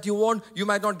applause that you want. You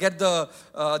might not get the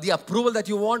approval that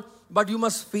you want. But you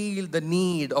must feel the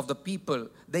need of the people.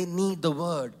 They need the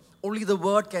word. Only the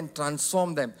word can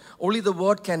transform them. Only the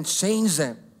word can change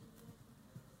them.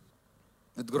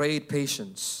 With great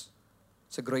patience.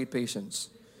 It's a great patience.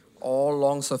 All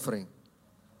long suffering.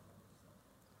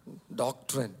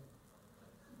 Doctrine.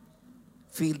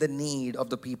 Feel the need of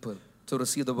the people to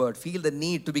receive the word. Feel the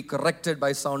need to be corrected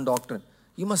by sound doctrine.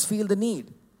 You must feel the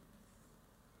need.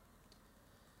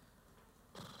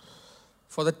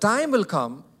 For the time will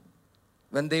come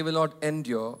when they will not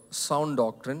endure sound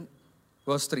doctrine.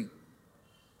 Verse 3.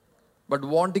 But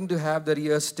wanting to have their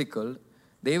ears tickled,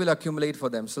 they will accumulate for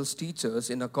themselves teachers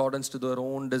in accordance to their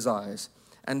own desires,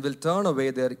 and will turn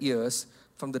away their ears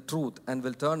from the truth and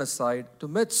will turn aside to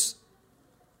myths.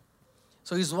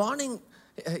 So he's warning,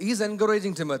 he's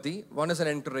encouraging Timothy. One is an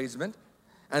encouragement.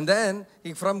 And then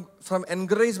from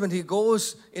encouragement, he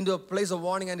goes into a place of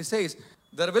warning and he says,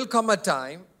 there will come a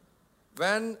time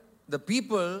when the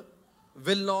people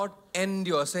will not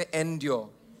endure. Say endure.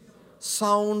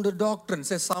 Sound doctrine.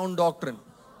 Say sound doctrine.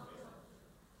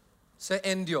 Say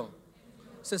endure.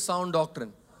 Say sound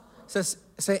doctrine.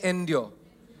 Say endure.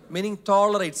 Meaning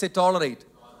tolerate. Say tolerate.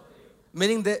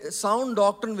 Meaning the sound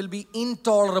doctrine will be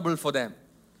intolerable for them.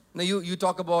 Now you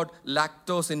talk about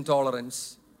lactose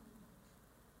intolerance.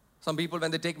 Some people, when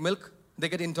they take milk, they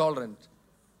get intolerant.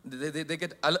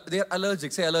 They're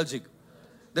allergic. Say allergic.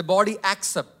 The body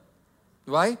accepts.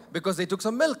 Why? Because they took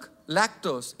some milk.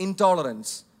 Lactose,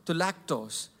 intolerance to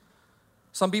lactose.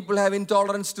 Some people have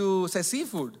intolerance to, say,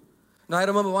 seafood. Now, I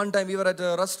remember one time we were at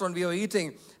a restaurant, we were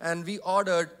eating, and we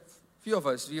ordered, few of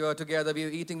us, we were together, we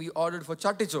were eating, we ordered for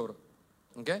chattichor.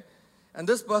 Okay? And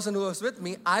this person who was with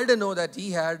me, I didn't know that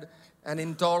he had an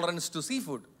intolerance to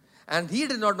seafood. And he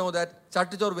did not know that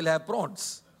chattichor will have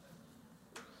prawns.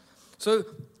 So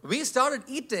we started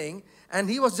eating, and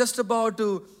he was just about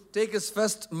to take his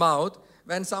first mouth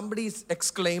when somebody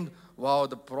exclaimed, wow,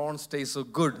 the prawns taste so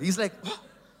good. He's like, oh,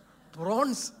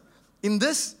 prawns? In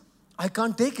this? I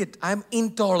can't take it. I'm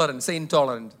intolerant. Say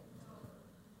intolerant.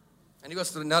 And he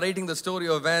was narrating the story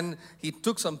of when he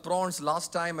took some prawns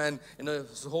last time and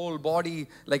his whole body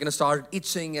started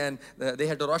itching, and they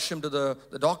had to rush him to the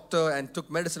doctor and took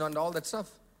medicine and all that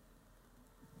stuff.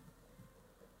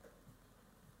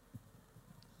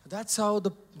 That's how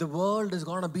the world is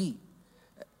going to be.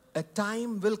 A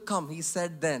time will come, he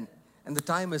said then, and the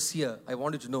time is here, I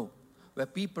want you to know, where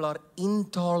people are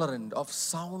intolerant of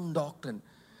sound doctrine.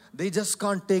 They just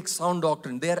can't take sound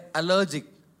doctrine. They are allergic.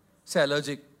 Say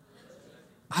allergic.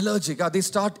 Allergic. They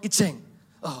start itching.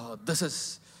 Oh, this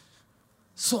is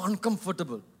so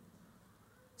uncomfortable.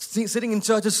 Sitting in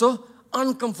church is so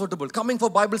uncomfortable. Coming for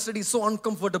Bible study is so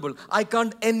uncomfortable. I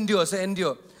can't endure. Say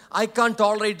endure. I can't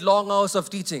tolerate long hours of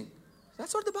teaching.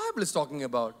 That's what the Bible is talking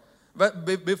about. But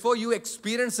before you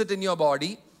experience it in your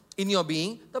body, in your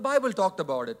being, the Bible talked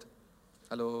about it.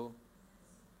 Hello.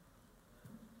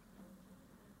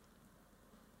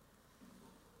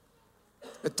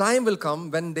 The time will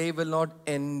come when they will not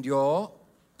endure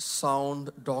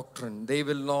sound doctrine. They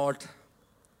will not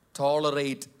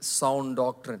tolerate sound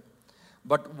doctrine.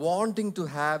 But wanting to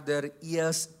have their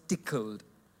ears tickled.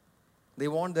 They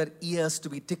want their ears to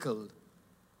be tickled.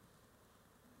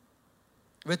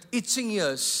 With itching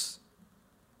ears.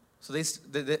 So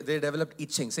they developed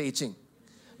itching. Say itching.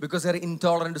 Because they're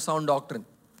intolerant to sound doctrine.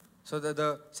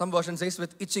 So some version says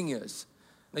with itching ears.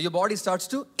 Now your body starts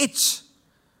to itch.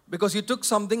 Because you took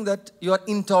something that you are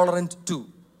intolerant to.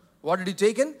 What did you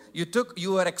take in?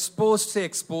 You were exposed, say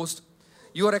exposed.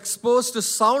 you are exposed to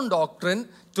sound doctrine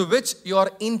to which you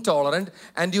are intolerant,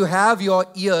 and you have your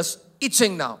ears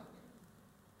itching now.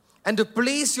 And to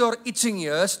please your itching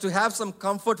ears, to have some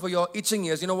comfort for your itching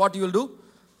ears, you know what you will do?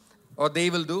 Or they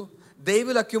will do? They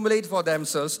will accumulate for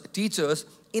themselves teachers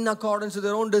in accordance to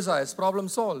their own desires. Problem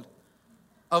solved.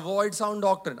 Avoid sound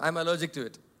doctrine. I'm allergic to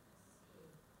it.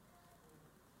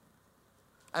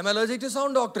 I'm allergic to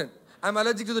sound doctrine. I'm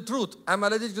allergic to the truth. I'm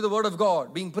allergic to the word of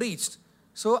God being preached.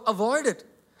 So avoid it.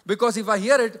 Because if I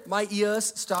hear it, my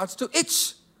ears starts to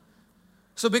itch.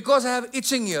 So because I have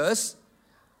itching ears,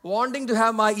 wanting to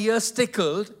have my ears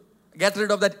tickled, get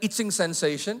rid of that itching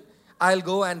sensation, I'll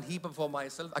go and heap up for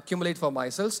myself, accumulate for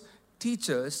myself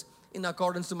teachers in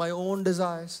accordance to my own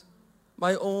desires,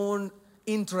 my own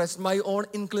interests, my own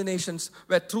inclinations,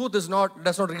 where truth does not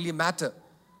really matter.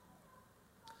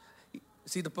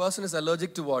 See, the person is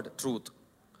allergic to what? Truth.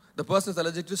 The person is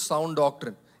allergic to sound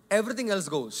doctrine. Everything else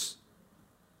goes.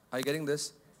 Are you getting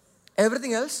this?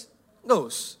 Everything else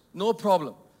goes. No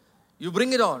problem. You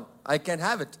bring it on. I can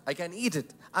have it. I can eat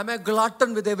it. I'm a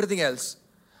glutton with everything else.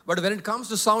 But when it comes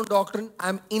to sound doctrine,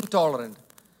 I'm intolerant.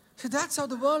 See, that's how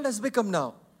the world has become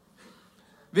now.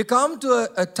 We come to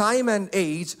a time and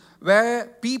age where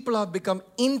people have become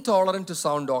intolerant to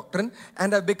sound doctrine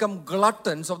and have become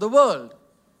gluttons of the world.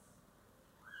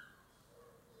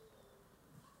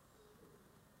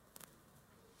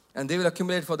 And they will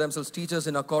accumulate for themselves teachers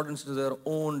in accordance to their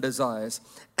own desires,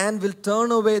 and will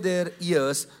turn away their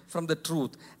ears from the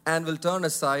truth, and will turn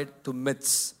aside to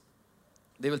myths.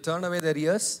 They will turn away their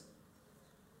ears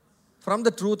from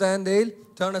the truth, and they'll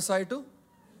turn aside to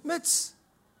myths.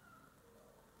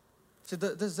 See,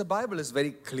 the Bible is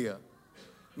very clear.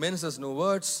 Minces no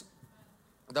words.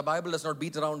 The Bible does not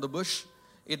beat around the bush.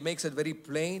 It makes it very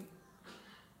plain.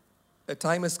 A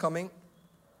time is coming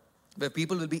where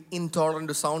people will be intolerant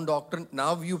to sound doctrine.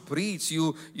 Now you preach,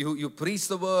 you preach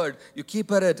the word, you keep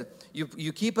at it,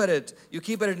 you keep at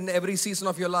it in every season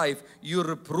of your life. You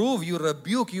reprove, you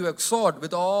rebuke, you exhort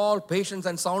with all patience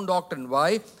and sound doctrine.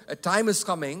 Why? A time is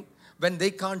coming when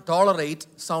they can't tolerate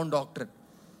sound doctrine.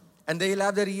 And they'll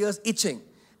have their ears itching.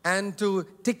 And to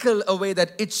tickle away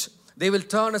that itch, they will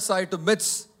turn aside to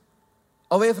myths,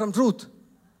 away from truth.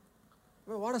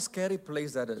 Well, what a scary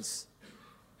place that is.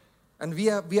 And we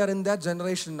are in that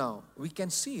generation now. We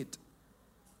can see it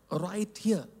right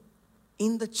here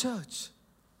in the church.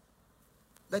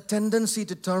 The tendency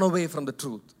to turn away from the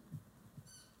truth.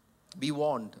 Be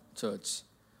warned, church.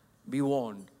 Be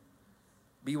warned.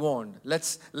 Be warned.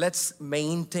 Let's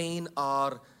maintain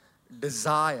our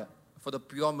desire for the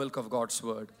pure milk of God's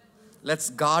word. Let's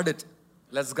guard it.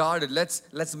 Let's guard it.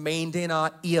 Let's maintain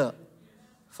our ear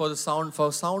for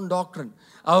sound doctrine.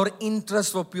 Our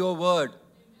interest for pure word.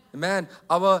 Amen.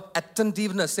 Our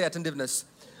attentiveness, say attentiveness.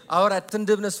 Our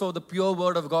attentiveness for the pure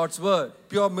word of God's word,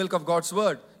 pure milk of God's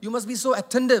word. You must be so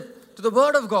attentive to the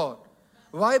word of God.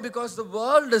 Why? Because the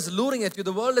world is luring at you.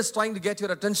 The world is trying to get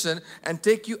your attention and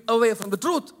take you away from the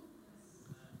truth.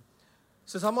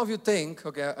 So some of you think,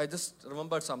 okay, I just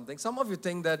remembered something. Some of you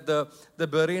think that the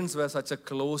Bereans were such a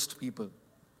closed people.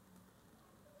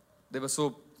 They were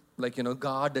so,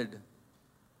 guarded.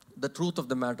 The truth of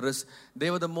the matter is,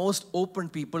 they were the most open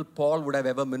people Paul would have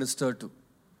ever ministered to.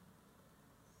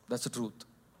 That's the truth.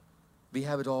 We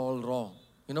have it all wrong.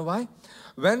 You know why?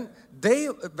 When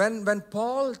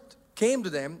Paul came to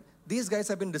them, these guys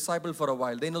have been discipled for a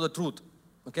while. They know the truth.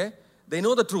 Okay? They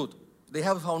know the truth. They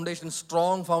have foundations,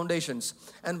 strong foundations.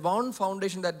 And one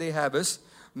foundation that they have is,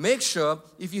 make sure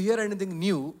if you hear anything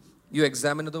new, you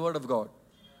examine the word of God.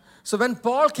 So when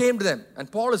Paul came to them,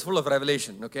 and Paul is full of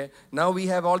revelation, okay? Now we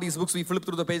have all these books, we flip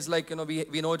through the page like,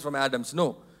 we know it from Adam's.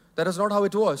 No, that is not how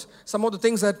it was. Some of the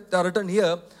things that are written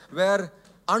here were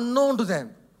unknown to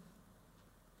them.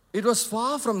 It was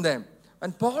far from them.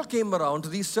 And Paul came around to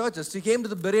these churches. He came to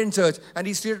the Berean church and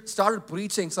he started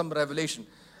preaching some revelation.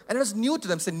 And it was new to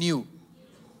them, say new.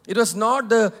 It was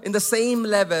not in the same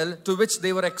level to which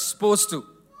they were exposed to.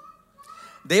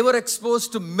 They were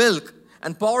exposed to milk.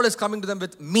 And Paul is coming to them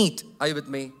with meat. Are you with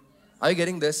me? Are you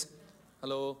getting this?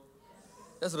 Hello?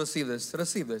 Just receive this.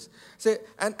 Receive this. Say,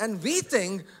 and we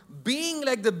think being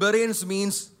like the Bereans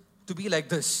means to be like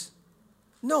this.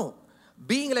 No.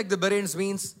 Being like the Bereans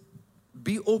means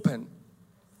be open.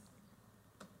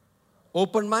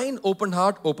 Open mind, open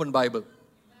heart, open Bible.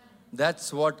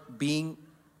 That's what being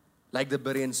like the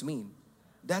Bereans mean.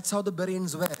 That's how the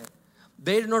Bereans were.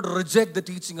 They did not reject the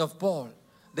teaching of Paul.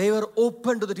 They were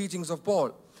open to the teachings of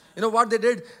Paul. You know what they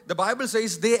did? The Bible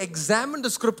says they examined the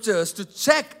scriptures to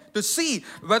check, to see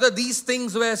whether these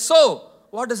things were so.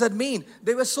 What does that mean?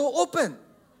 They were so open.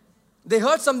 They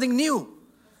heard something new,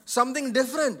 something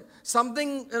different,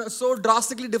 something so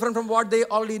drastically different from what they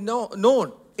already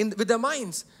known with their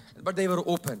minds. But they were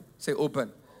open. Say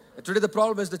open. Today the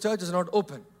problem is the church is not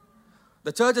open.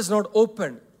 The church is not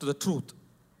open to the truth.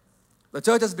 The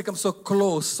church has become so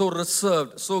close, so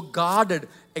reserved, so guarded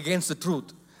against the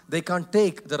truth. They can't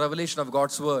take the revelation of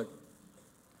God's word.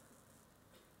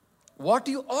 What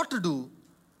you ought to do,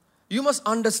 you must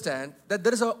understand that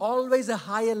there is always a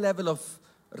higher level of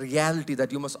reality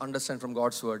that you must understand from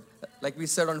God's word. Like we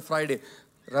said on Friday,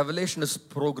 revelation is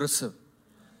progressive.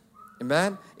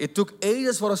 Amen. It took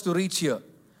ages for us to reach here.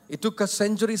 It took us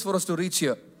centuries for us to reach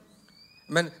here.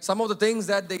 Amen. Some of the things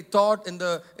that they taught in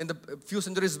the few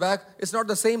centuries back, it's not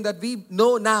the same that we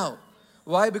know now.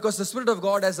 Why? Because the Spirit of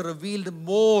God has revealed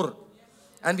more.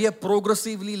 And we have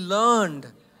progressively learned,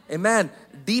 amen,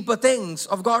 deeper things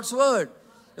of God's word.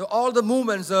 All the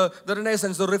movements, the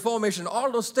Renaissance, the Reformation,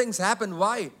 all those things happen.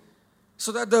 Why?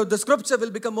 So that the scripture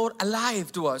will become more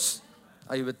alive to us.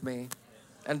 Are you with me?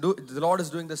 And the Lord is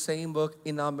doing the same work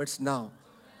in our midst now.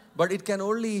 But it can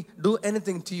only do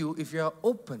anything to you if you are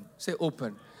open. Say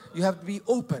open. You have to be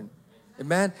open.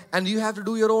 Amen. And you have to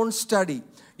do your own study,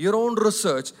 your own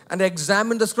research, and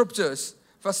examine the scriptures.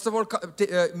 First of all,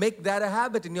 make that a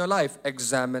habit in your life.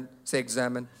 Examine. Say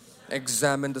examine.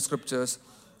 Examine the scriptures.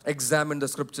 Examine the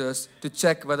scriptures to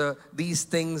check whether these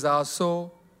things are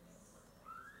so.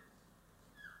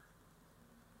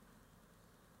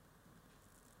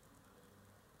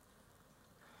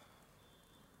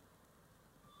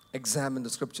 Examine the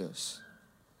scriptures.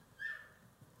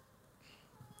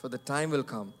 For the time will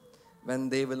come when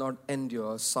they will not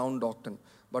endure sound doctrine,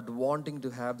 but wanting to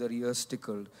have their ears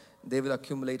tickled, they will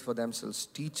accumulate for themselves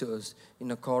teachers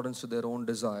in accordance to their own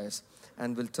desires,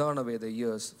 and will turn away their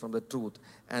ears from the truth,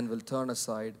 and will turn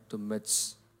aside to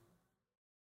myths.